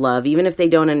deserves love, even if they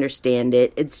don't understand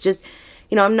it. It's just,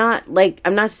 you know, I'm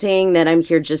not saying that I'm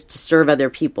here just to serve other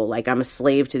people, like I'm a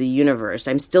slave to the universe.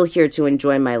 I'm still here to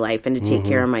enjoy my life and to take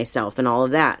care of myself and all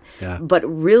of that. Yeah. But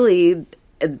really,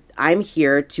 I'm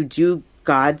here to do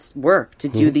God's work, to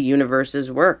do the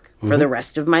universe's work for the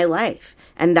rest of my life.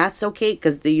 And that's okay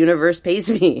because the universe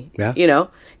pays me, you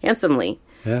know, handsomely.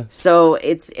 Yeah. So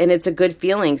it's a good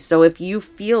feeling. So if you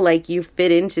feel like you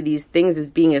fit into these things as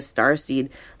being a starseed,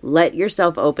 let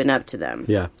yourself open up to them.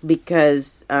 Yeah.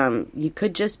 Because you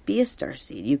could just be a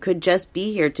starseed. You could just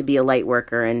be here to be a light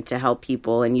worker and to help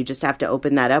people, and you just have to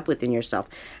open that up within yourself.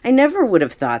 I never would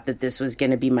have thought that this was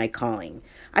going to be my calling.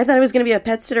 I thought I was going to be a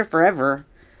pet sitter forever,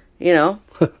 you know?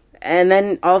 And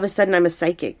then all of a sudden I'm a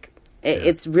psychic.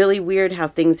 It's really weird how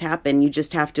things happen. You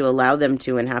just have to allow them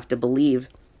to and have to believe.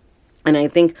 And I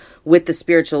think with the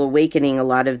spiritual awakening, a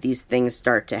lot of these things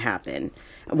start to happen.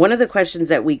 One of the questions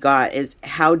that we got is,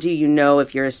 how do you know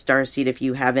if you're a starseed if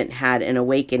you haven't had an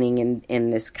awakening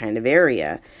in this kind of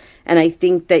area? And I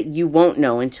think that you won't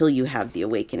know until you have the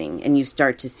awakening and you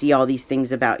start to see all these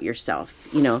things about yourself,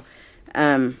 you know.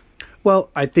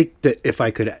 Well, I think that if I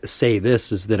could say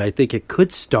this, is that I think it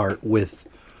could start with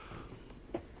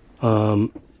a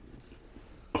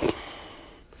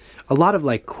lot of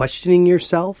like questioning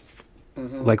yourself.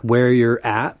 Like where you're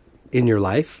at in your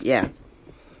life. Yeah.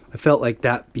 I felt like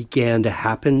that began to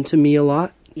happen to me a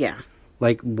lot. Yeah.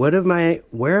 Like, where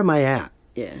am I at?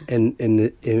 Yeah. And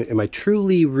am I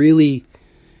truly, really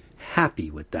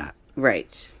happy with that?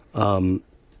 Right. If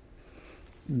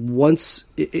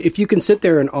you can sit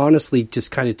there and honestly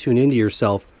just kind of tune into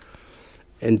yourself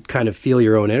and kind of feel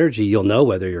your own energy, you'll know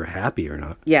whether you're happy or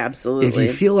not. Yeah, absolutely. If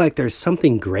you feel like there's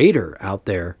something greater out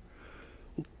there,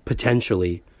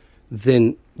 potentially,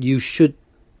 then you should,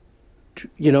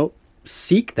 you know,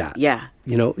 seek that. Yeah.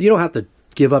 You know, you don't have to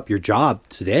give up your job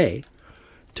today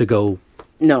to go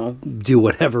do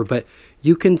whatever, but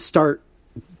you can start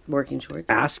working towards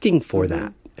asking for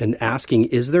that and asking,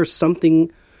 is there something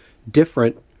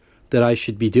different that I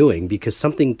should be doing? Because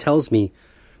something tells me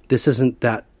this isn't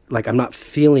that, like, I'm not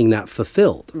feeling that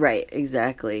fulfilled. Right,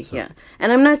 exactly. So. Yeah.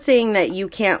 And I'm not saying that you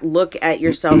can't look at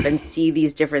yourself and see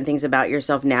these different things about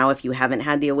yourself now if you haven't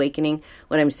had the awakening.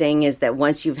 What I'm saying is that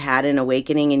once you've had an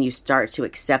awakening and you start to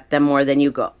accept them more, then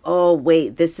you go, oh,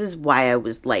 wait, this is why I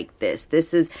was like this.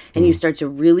 This is, and you start to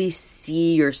really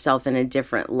see yourself in a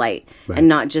different light and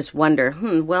not just wonder,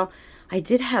 well, I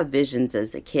did have visions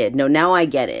as a kid. No, now I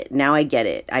get it. Now I get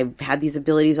it. I've had these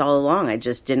abilities all along. I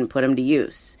just didn't put them to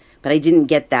use. But I didn't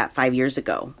get that 5 years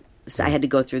ago. So I had to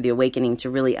go through the awakening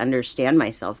to really understand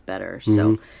myself better.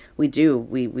 So we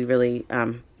really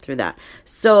through that.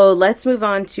 So let's move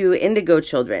on to indigo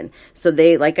children. So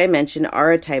they, like I mentioned,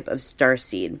 are a type of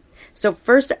starseed. So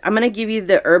first, I'm going to give you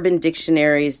the Urban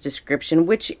Dictionary's description,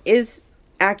 which is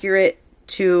accurate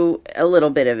to a little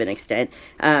bit of an extent.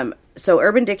 So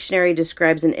Urban Dictionary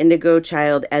describes an indigo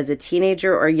child as a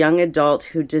teenager or young adult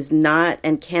who does not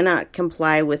and cannot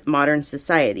comply with modern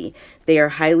society. They are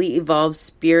highly evolved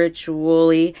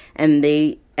spiritually, and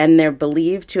they're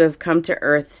believed to have come to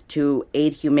Earth to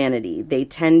aid humanity. They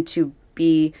tend to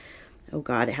be oh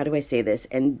God, how do I say this?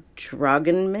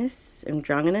 Androgynous,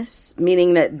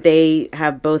 meaning that they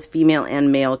have both female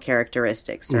and male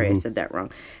characteristics. Sorry, I said that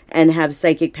wrong. And have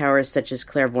psychic powers such as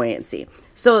clairvoyancy.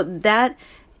 So that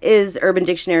is Urban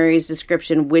Dictionary's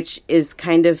description, which is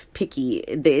kind of picky.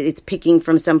 It's picking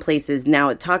from some places. Now,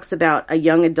 it talks about a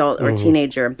young adult or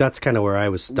teenager. That's kind of where I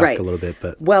was stuck a little bit.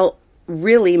 But well,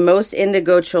 really, most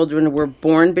indigo children were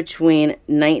born between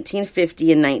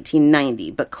 1950 and 1990,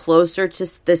 but closer to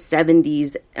the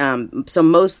 70s. So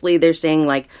mostly they're saying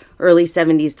like early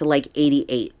 70s to like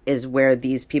 88 is where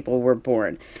these people were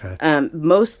born. Okay.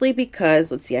 Mostly because,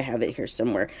 let's see, I have it here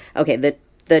somewhere. Okay,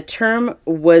 the term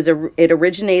it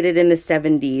originated in the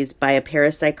 70s by a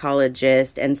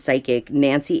parapsychologist and psychic,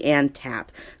 Nancy Ann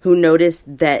Tapp, who noticed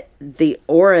that the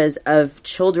auras of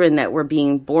children that were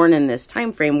being born in this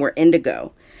time frame were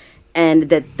indigo, and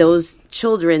that those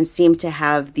children seemed to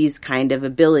have these kind of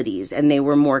abilities, and they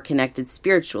were more connected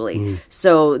spiritually.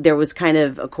 So there was kind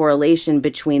of a correlation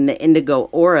between the indigo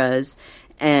auras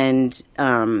and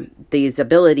these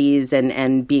abilities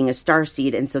and being a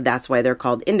starseed, and so that's why they're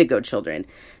called indigo children.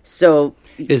 So,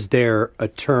 is there a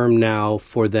term now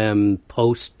for them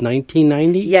post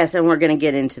 1990? Yes, and we're going to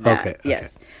get into that. Okay,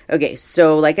 yes. Okay,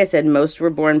 so like I said, most were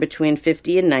born between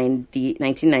 50 and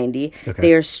 1990. Okay.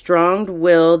 They are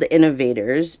strong-willed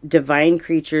innovators, divine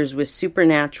creatures with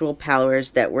supernatural powers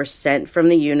that were sent from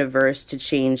the universe to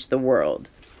change the world.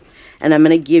 And I'm going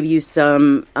to give you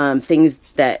some things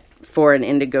that for an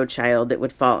indigo child it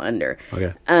would fall under.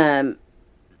 Okay.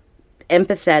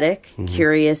 Empathetic,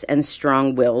 curious, and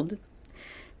strong-willed.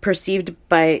 Perceived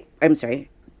by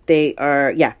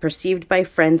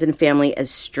friends and family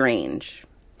as strange.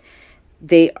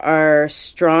 They are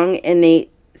strong,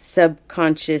 innate,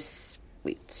 subconscious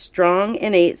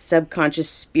spiritually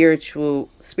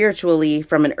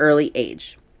from an early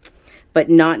age, but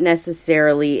not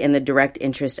necessarily in the direct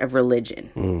interest of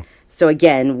religion. So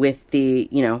again, with the,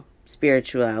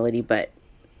 spirituality, but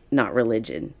not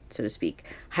religion, so to speak.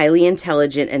 Highly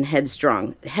intelligent and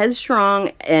headstrong.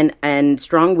 Headstrong and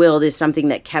strong-willed is something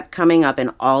that kept coming up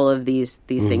in all of these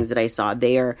things that I saw.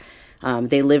 They are,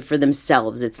 they live for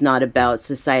themselves. It's not about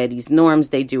society's norms.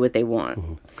 They do what they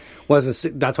want. Well,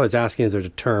 that's why I was asking, is there a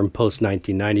term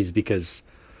post-1990s? Because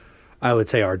I would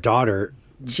say our daughter...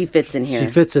 She fits in here. She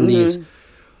fits in these,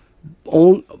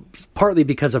 partly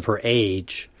because of her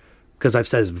age. Because I've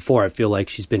said this before, I feel like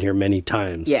she's been here many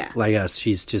times. Yeah. Like us,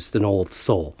 she's just an old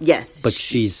soul. Yes. But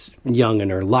she's young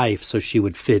in her life, so she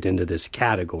would fit into this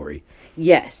category.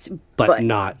 Yes. But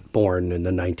not born in the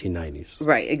 1990s.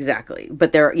 Right, exactly.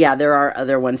 But there are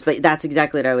other ones, but that's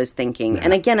exactly what I was thinking. Yeah.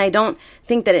 And again, I don't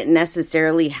think that it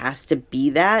necessarily has to be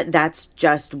that. That's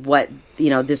just what,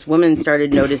 this woman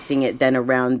started noticing it then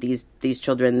around these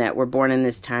children that were born in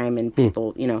this time and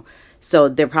people, So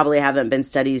there probably haven't been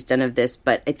studies done of this,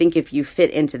 but I think if you fit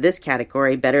into this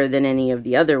category better than any of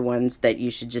the other ones, that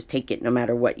you should just take it no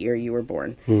matter what year you were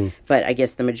born. But I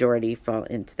guess the majority fall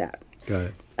into that. Got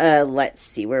it. Let's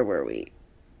see, where were we?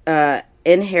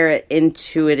 Inherit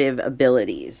intuitive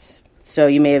abilities. So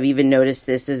you may have even noticed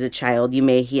this as a child. You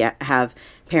may have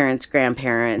parents,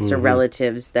 grandparents, or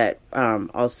relatives that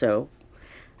also,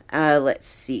 let's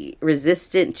see,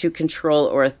 resistant to control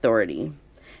or authority.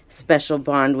 Special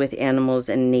bond with animals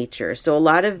and nature. So a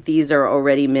lot of these are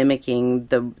already mimicking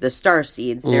the star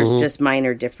seeds. There's just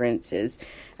minor differences.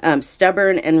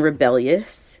 Stubborn and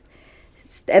rebellious.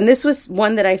 And this was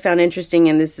one that I found interesting,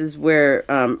 and this is where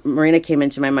Marina came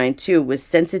into my mind too, was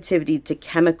sensitivity to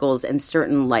chemicals and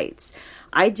certain lights.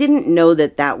 I didn't know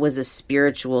that was a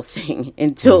spiritual thing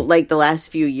until like the last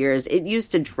few years. It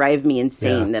used to drive me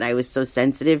insane that I was so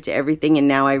sensitive to everything, and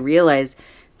now I realize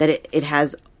that it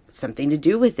has something to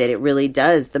do with it. It really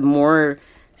does. The more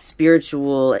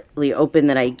spiritually open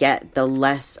that I get, the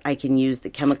less I can use the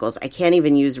chemicals. I can't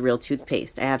even use real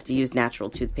toothpaste. I have to use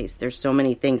natural toothpaste. There's so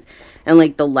many things. And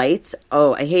like the lights,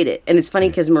 I hate it. And it's funny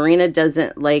because Marina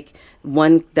doesn't like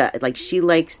she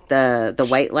likes the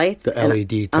white lights. The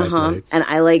LED type lights. And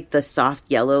I like the soft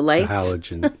yellow lights. The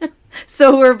halogen.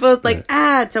 So we're both like,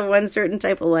 to one certain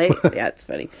type of light. Yeah, it's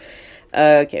funny.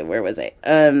 Okay, where was I?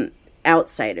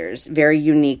 Outsiders, very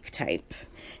unique type.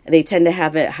 They tend to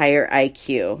have a higher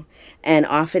IQ and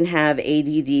often have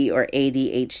ADD or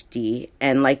ADHD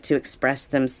and like to express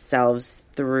themselves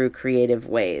through creative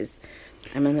ways.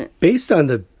 Based on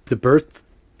the birth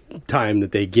time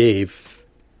that they gave,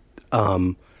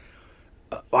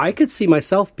 I could see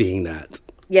myself being that.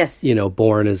 Yes.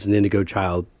 Born as an indigo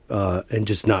child and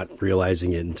just not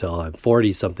realizing it until I'm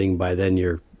 40-something. By then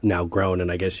you're now grown,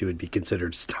 and I guess you would be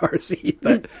considered starseed.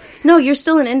 But no, you're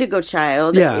still an indigo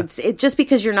child. Yeah. It just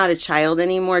because you're not a child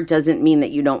anymore doesn't mean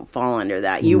that you don't fall under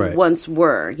that. You once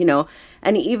were,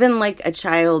 And even like a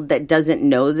child that doesn't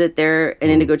know that they're an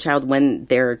indigo child when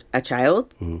they're a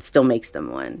child still makes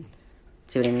them one.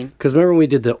 See what I mean? Because remember when we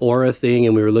did the aura thing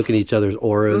and we were looking at each other's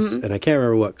auras, and I can't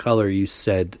remember what color you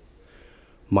said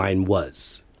mine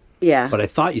was. Yeah. But I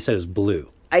thought you said it was blue.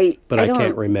 I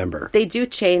can't remember. They do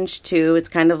change too. It's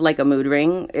kind of like a mood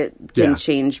ring. It can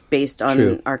change based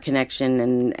on our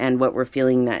connection and what we're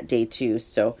feeling that day too.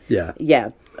 So yeah.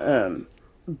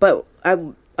 But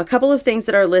a couple of things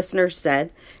that our listeners said.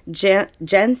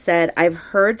 Jen said, "I've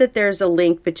heard that there's a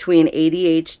link between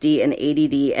ADHD and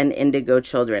ADD and indigo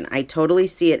children. I totally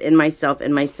see it in myself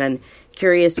and my son.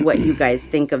 Curious what you guys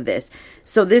think of this."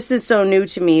 So this is so new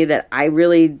to me that I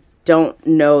really don't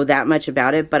know that much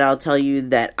about it, but I'll tell you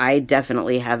that I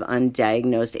definitely have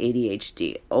undiagnosed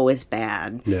ADHD. Oh, it's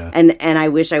bad. Yeah. And I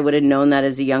wish I would have known that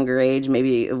as a younger age.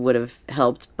 Maybe it would have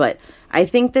helped. But I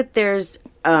think that there's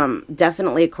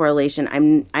definitely a correlation.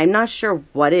 I'm not sure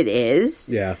what it is.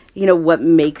 Yeah. What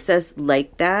makes us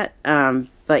like that.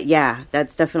 But yeah,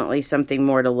 that's definitely something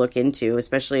more to look into,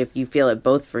 especially if you feel it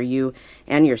both for you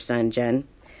and your son, Jen.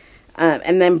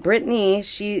 And then Brittany,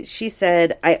 she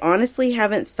said, "I honestly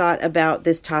haven't thought about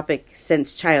this topic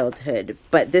since childhood,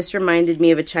 but this reminded me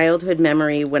of a childhood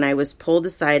memory when I was pulled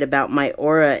aside about my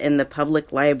aura in the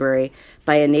public library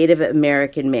by a Native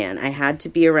American man. I had to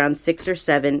be around 6 or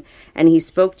 7, and he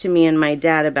spoke to me and my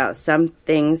dad about some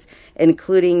things,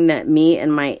 including that me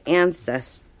and my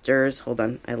ancestors..." Hold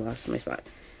on, I lost my spot.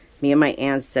 "Me and my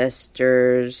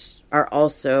ancestors are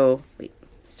also..." Wait,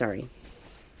 sorry.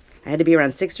 "I had to be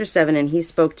around 6 or 7, and he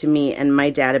spoke to me and my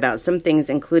dad about some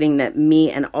things, including that me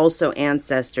and also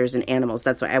ancestors and animals."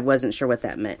 That's why I wasn't sure what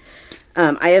that meant.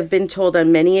 "I have been told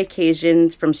on many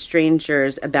occasions from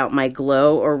strangers about my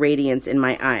glow or radiance in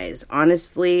my eyes.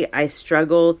 Honestly, I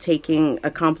struggle taking a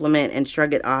compliment and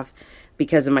shrug it off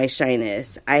because of my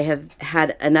shyness. I have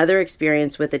had another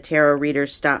experience with a tarot reader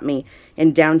stop me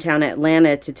in downtown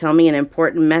Atlanta to tell me an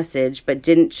important message, but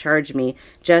didn't charge me,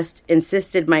 just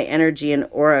insisted my energy and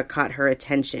aura caught her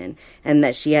attention, and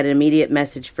that she had an immediate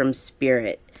message from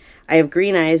spirit. I have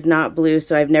green eyes, not blue,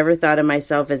 so I've never thought of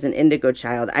myself as an indigo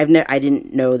child. I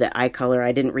didn't know that eye color.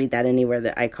 I didn't read that anywhere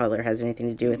that eye color has anything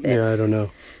to do with it. Yeah, I don't know.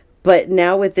 But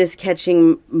now with this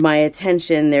catching my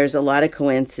attention, there's a lot of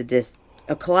coincidences.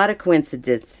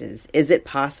 Is it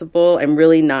possible? I'm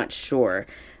really not sure.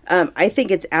 I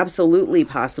think it's absolutely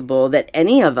possible that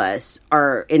any of us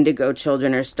are indigo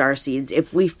children or starseeds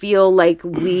if we feel like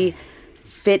we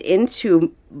fit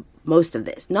into most of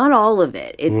this. Not all of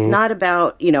it. It's not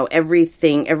about,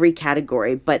 everything, every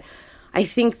category. But I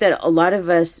think that a lot of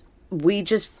us, we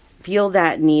just feel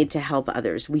that need to help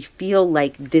others. We feel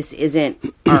like this isn't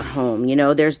our home.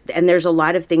 There's a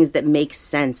lot of things that make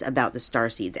sense about the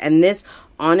starseeds. And this,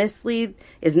 honestly,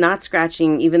 is not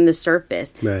scratching even the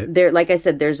surface. Right. There, like I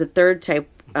said, there's a third type,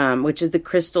 which is the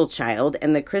crystal child,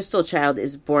 and the crystal child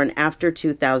is born after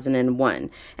 2001,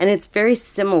 and it's very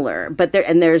similar. But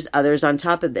there's others on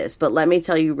top of this. But let me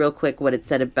tell you real quick what it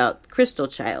said about crystal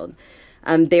child.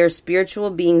 They are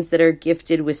spiritual beings that are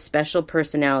gifted with special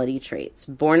personality traits.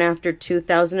 Born after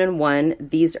 2001,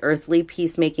 these earthly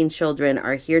peacemaking children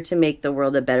are here to make the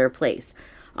world a better place.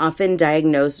 Often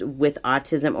diagnosed with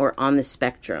autism or on the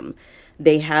spectrum.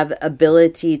 They have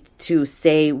ability to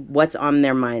say what's on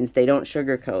their minds. They don't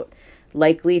sugarcoat.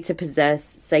 Likely to possess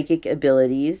psychic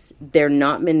abilities. They're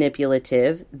not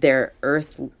manipulative. They're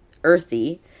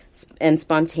earthy and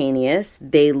spontaneous.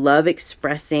 They love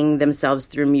expressing themselves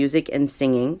through music and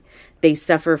singing. They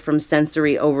suffer from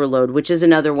sensory overload, which is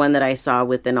another one that I saw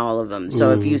within all of them.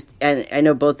 So and I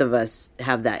know both of us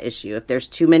have that issue. If there's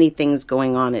too many things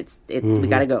going on, we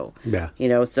got to go. Yeah.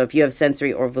 So if you have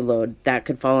sensory overload, that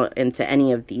could fall into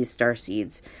any of these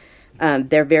starseeds.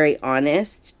 They're very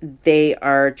honest. They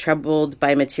are troubled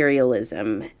by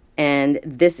materialism. And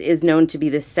this is known to be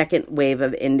the second wave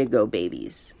of indigo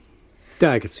babies.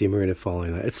 Yeah, I could see Marina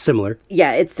following that. It's similar.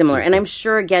 Yeah, it's similar. And I'm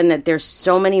sure, again, that there's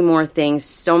so many more things,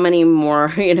 so many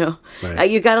more, Right.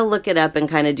 You got to look it up and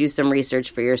kind of do some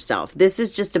research for yourself. This is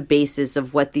just a basis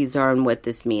of what these are and what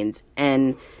this means.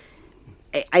 And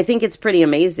I think it's pretty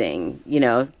amazing,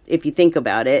 if you think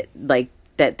about it, like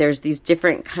that there's these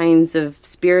different kinds of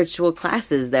spiritual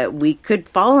classes that we could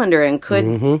fall under and could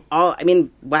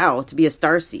wow, to be a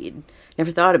starseed.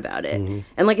 Never thought about it.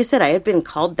 And like I said, I had been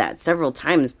called that several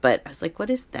times, but I was like, what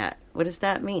is that? What does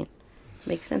that mean?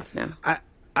 Makes sense now. I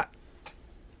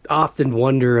often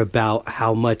wonder about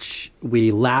how much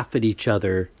we laugh at each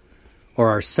other or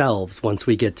ourselves once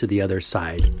we get to the other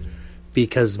side.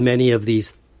 Because many of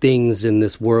these things in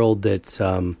this world that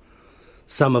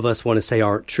some of us want to say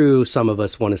aren't true, some of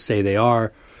us want to say they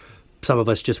are, some of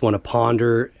us just want to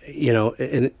ponder,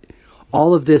 and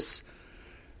all of this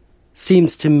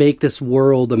seems to make this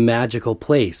world a magical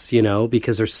place,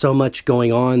 because there's so much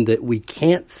going on that we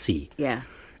can't see. Yeah.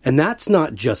 And that's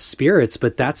not just spirits,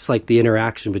 but that's like the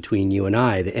interaction between you and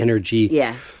I, the energy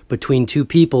between two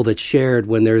people that's shared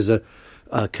when there's a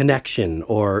connection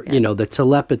or, the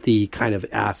telepathy kind of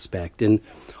aspect and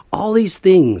all these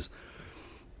things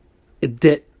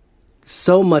that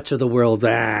so much of the world,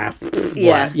 I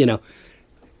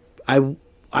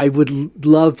would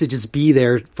love to just be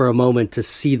there for a moment to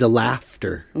see the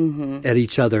laughter at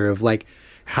each other of like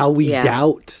how we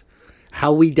doubt.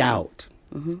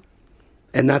 Mm-hmm.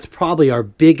 And that's probably our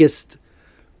biggest,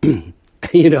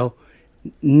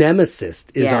 nemesis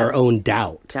is our own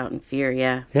doubt. Doubt and fear,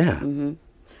 yeah. Yeah. Mm-hmm.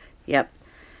 Yep.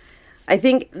 I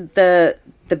think the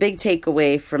big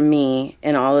takeaway from me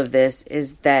in all of this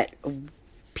is that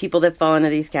people that fall into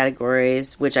these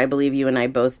categories, which I believe you and I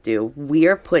both do, we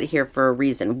are put here for a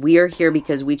reason. We are here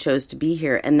because we chose to be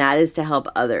here, and that is to help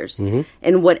others. Mm-hmm.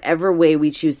 In whatever way we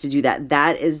choose to do that.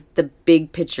 That is the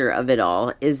big picture of it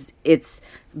all, it's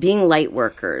being light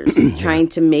workers, trying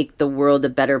to make the world a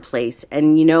better place.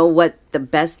 And you know what? The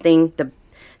best thing, the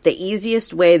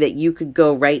easiest way that you could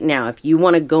go right now, if you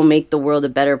want to go make the world a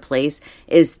better place,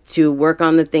 is to work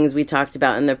on the things we talked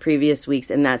about in the previous weeks,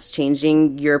 and that's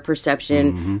changing your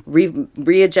perception,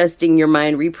 readjusting your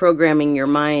mind, reprogramming your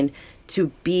mind to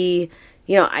be,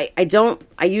 I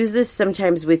use this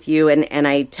sometimes with you, and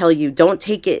I tell you, don't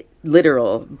take it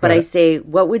literal, but I say,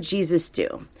 what would Jesus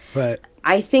do? Right.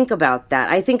 I think about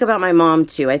that. I think about my mom,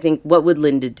 too. I think, what would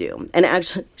Linda do? And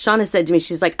actually, Shauna said to me,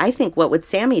 she's like, I think, what would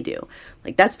Sammy do?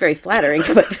 Like, that's very flattering,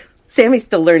 but Sammy's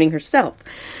still learning herself.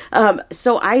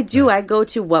 So I go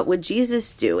to, what would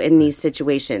Jesus do in these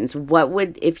situations?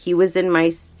 If he was in my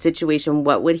situation,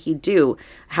 what would he do?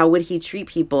 How would he treat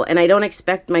people? And I don't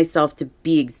expect myself to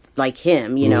be like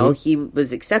him, he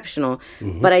was exceptional,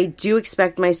 but I do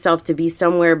expect myself to be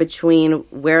somewhere between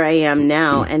where I am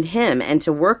now and him, and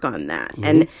to work on that.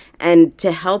 And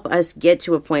to help us get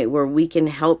to a point where we can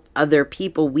help other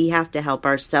people, we have to help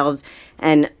ourselves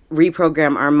and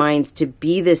reprogram our minds to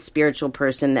be this spiritual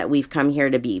person that we've come here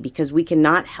to be, because we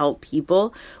cannot help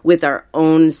people with our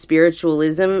own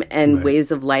spiritualism and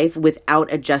ways of life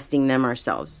without adjusting them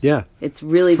ourselves. Yeah. It's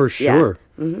really... For sure.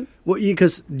 Yeah. Mm-hmm. Well,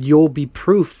 because you'll be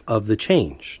proof of the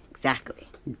change. Exactly.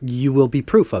 You will be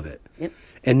proof of it. Yep.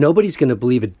 And nobody's going to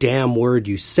believe a damn word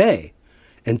you say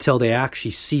until they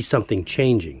actually see something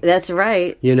changing. That's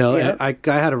right. Yep. I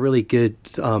had a really good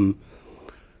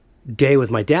day with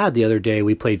my dad the other day.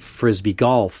 We played Frisbee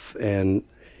golf, and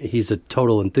he's a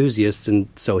total enthusiast, and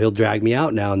so he'll drag me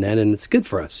out now and then, and it's good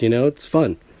for us, it's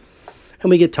fun.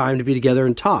 And we get time to be together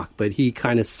and talk. But he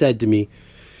kind of said to me,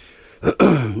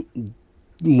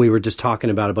 we were just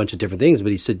talking about a bunch of different things,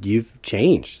 but he said, you've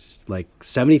changed. Like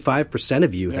 75%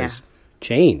 of you has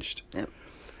changed. Yep.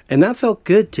 And that felt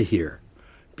good to hear,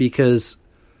 because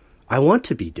I want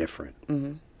to be different.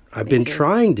 Mm-hmm. I've been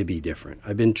trying to be different.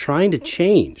 I've been trying to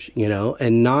change,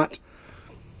 and not...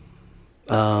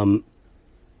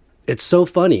 it's so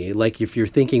funny. Like, if you're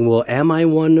thinking, well, am I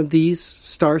one of these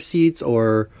starseeds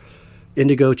or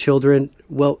indigo children?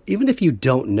 Well, even if you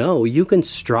don't know, you can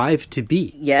strive to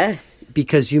be. Yes.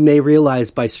 Because you may realize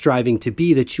by striving to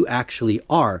be that you actually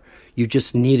are. You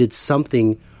just needed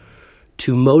something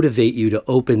to motivate you to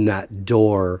open that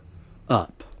door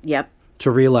up. Yep. To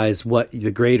realize what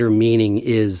the greater meaning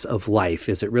is of life.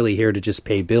 Is it really here to just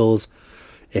pay bills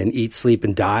and eat, sleep,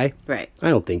 and die? Right.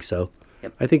 I don't think so.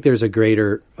 Yep. I think there's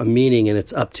a meaning, and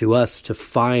it's up to us to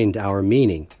find our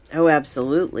meaning. Oh,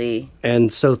 absolutely.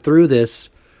 And so through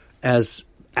this, as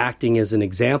acting as an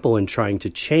example and trying to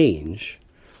change,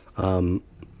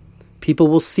 people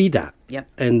will see that. Yep.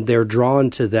 And they're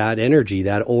drawn to that energy,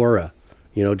 that aura.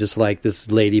 Just like this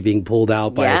lady being pulled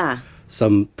out by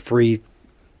some free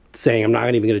saying, I'm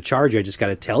not even going to charge you, I just got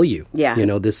to tell you. Yeah.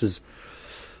 This is...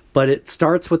 But it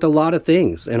starts with a lot of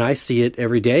things, and I see it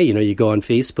every day. You go on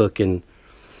Facebook, and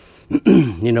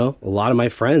a lot of my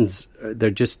friends, they're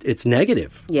just, it's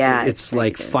negative. Yeah. It's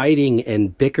like negative. Fighting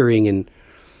and bickering, and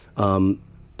I'm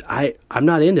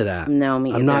not into that. No,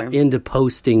 me either. I'm not into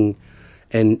posting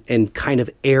and kind of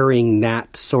airing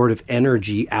that sort of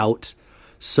energy out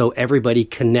so everybody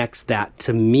connects that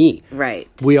to me. Right.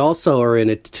 We also are in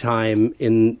a time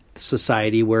in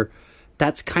society where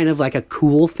that's kind of like a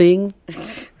cool thing.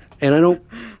 And I don't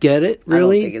get it,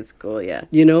 really. I don't think it's cool, yeah.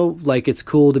 Like, it's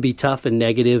cool to be tough and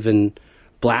negative and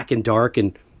black and dark,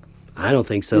 and I don't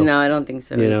think so. No, I don't think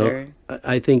so either.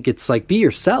 I think it's like, be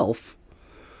yourself,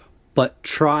 but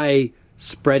try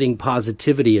spreading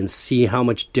positivity and see how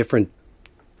much different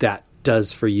that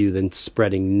does for you than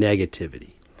spreading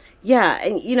negativity. Yeah,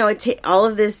 and all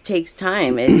of this takes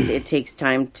time. It takes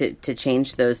time to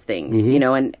change those things,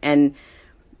 and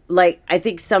like, I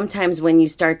think sometimes when you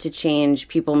start to change,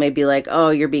 people may be like, oh,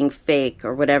 you're being fake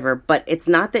or whatever, but it's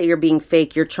not that you're being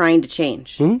fake. You're trying to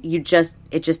change. It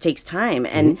just takes time,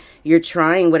 and you're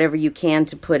trying whatever you can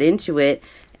to put into it.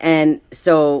 And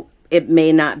so it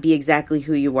may not be exactly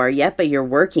who you are yet, but you're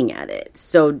working at it.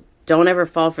 So don't ever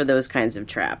fall for those kinds of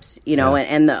traps,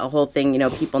 and the whole thing,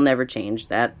 people never change.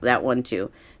 That one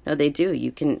too. No, they do.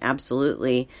 You can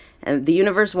absolutely. And the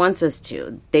universe wants us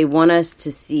to. They want us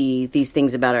to see these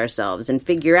things about ourselves and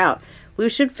figure out. We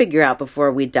should figure out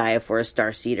before we die if we're a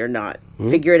starseed or not.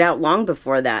 Figure it out long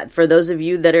before that. For those of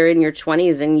you that are in your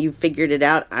 20s and you figured it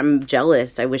out, I'm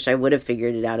jealous. I wish I would have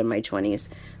figured it out in my 20s.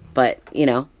 But,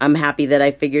 I'm happy that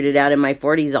I figured it out in my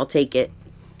 40s. I'll take it.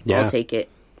 Yeah. I'll take it.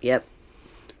 Yep.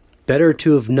 Better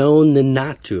to have known than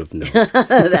not to have known.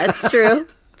 That's true.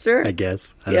 Sure. I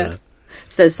guess. I don't know.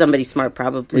 Says somebody smart,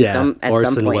 probably. At some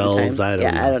point Welles, in time.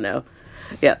 I don't know.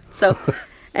 Yeah. So,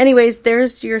 anyways,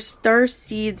 there's your Star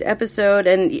Seeds episode,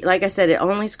 and like I said, it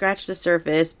only scratched the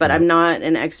surface. But I'm not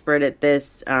an expert at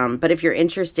this. But if you're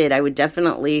interested, I would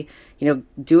definitely,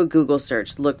 do a Google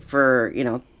search. Look for,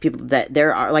 people that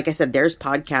there are. Like I said, there's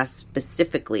podcasts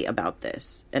specifically about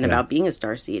this and about being a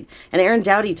star seed. And Aaron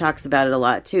Dowdy talks about it a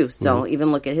lot too. So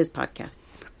even look at his podcast.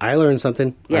 I learned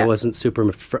something. Yeah. I wasn't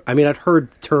super... I'd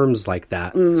heard terms like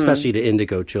that, especially the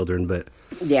Indigo children, but...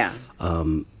 Yeah.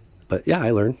 But yeah, I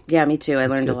learned. Yeah, me too. I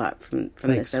learned a lot from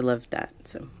this. I loved that.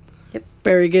 So, yep.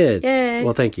 Very good. Yay.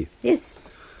 Well, thank you. Yes.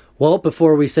 Well,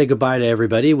 before we say goodbye to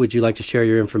everybody, would you like to share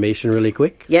your information really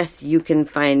quick? Yes, you can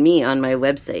find me on my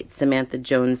website,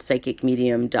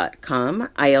 SamanthaJonesPsychicMedium.com.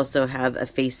 I also have a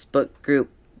Facebook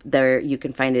group. There you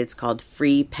can find it. It's called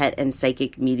Free Pet and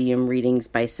Psychic Medium Readings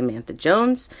by Samantha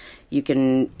Jones. You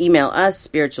can email us,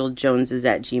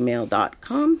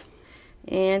 spiritualjoneses@gmail.com.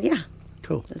 And yeah.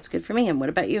 Cool. That's good for me. And what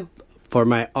about you? For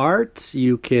my art,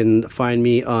 you can find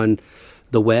me on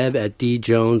the web at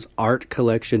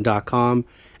djonesartcollection.com,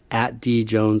 at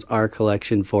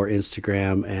djonesartcollection for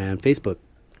Instagram and Facebook.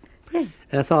 Yay. And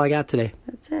that's all I got today.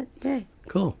 That's it. Yay.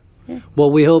 Cool. Yeah. Well,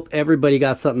 we hope everybody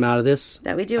got something out of this.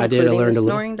 That we do, I including learned the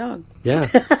snoring dog. Yeah.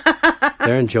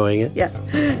 They're enjoying it. Yeah.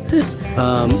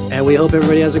 And we hope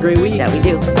everybody has a great week. Yeah, we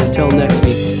do. Until next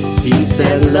week, peace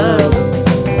and love.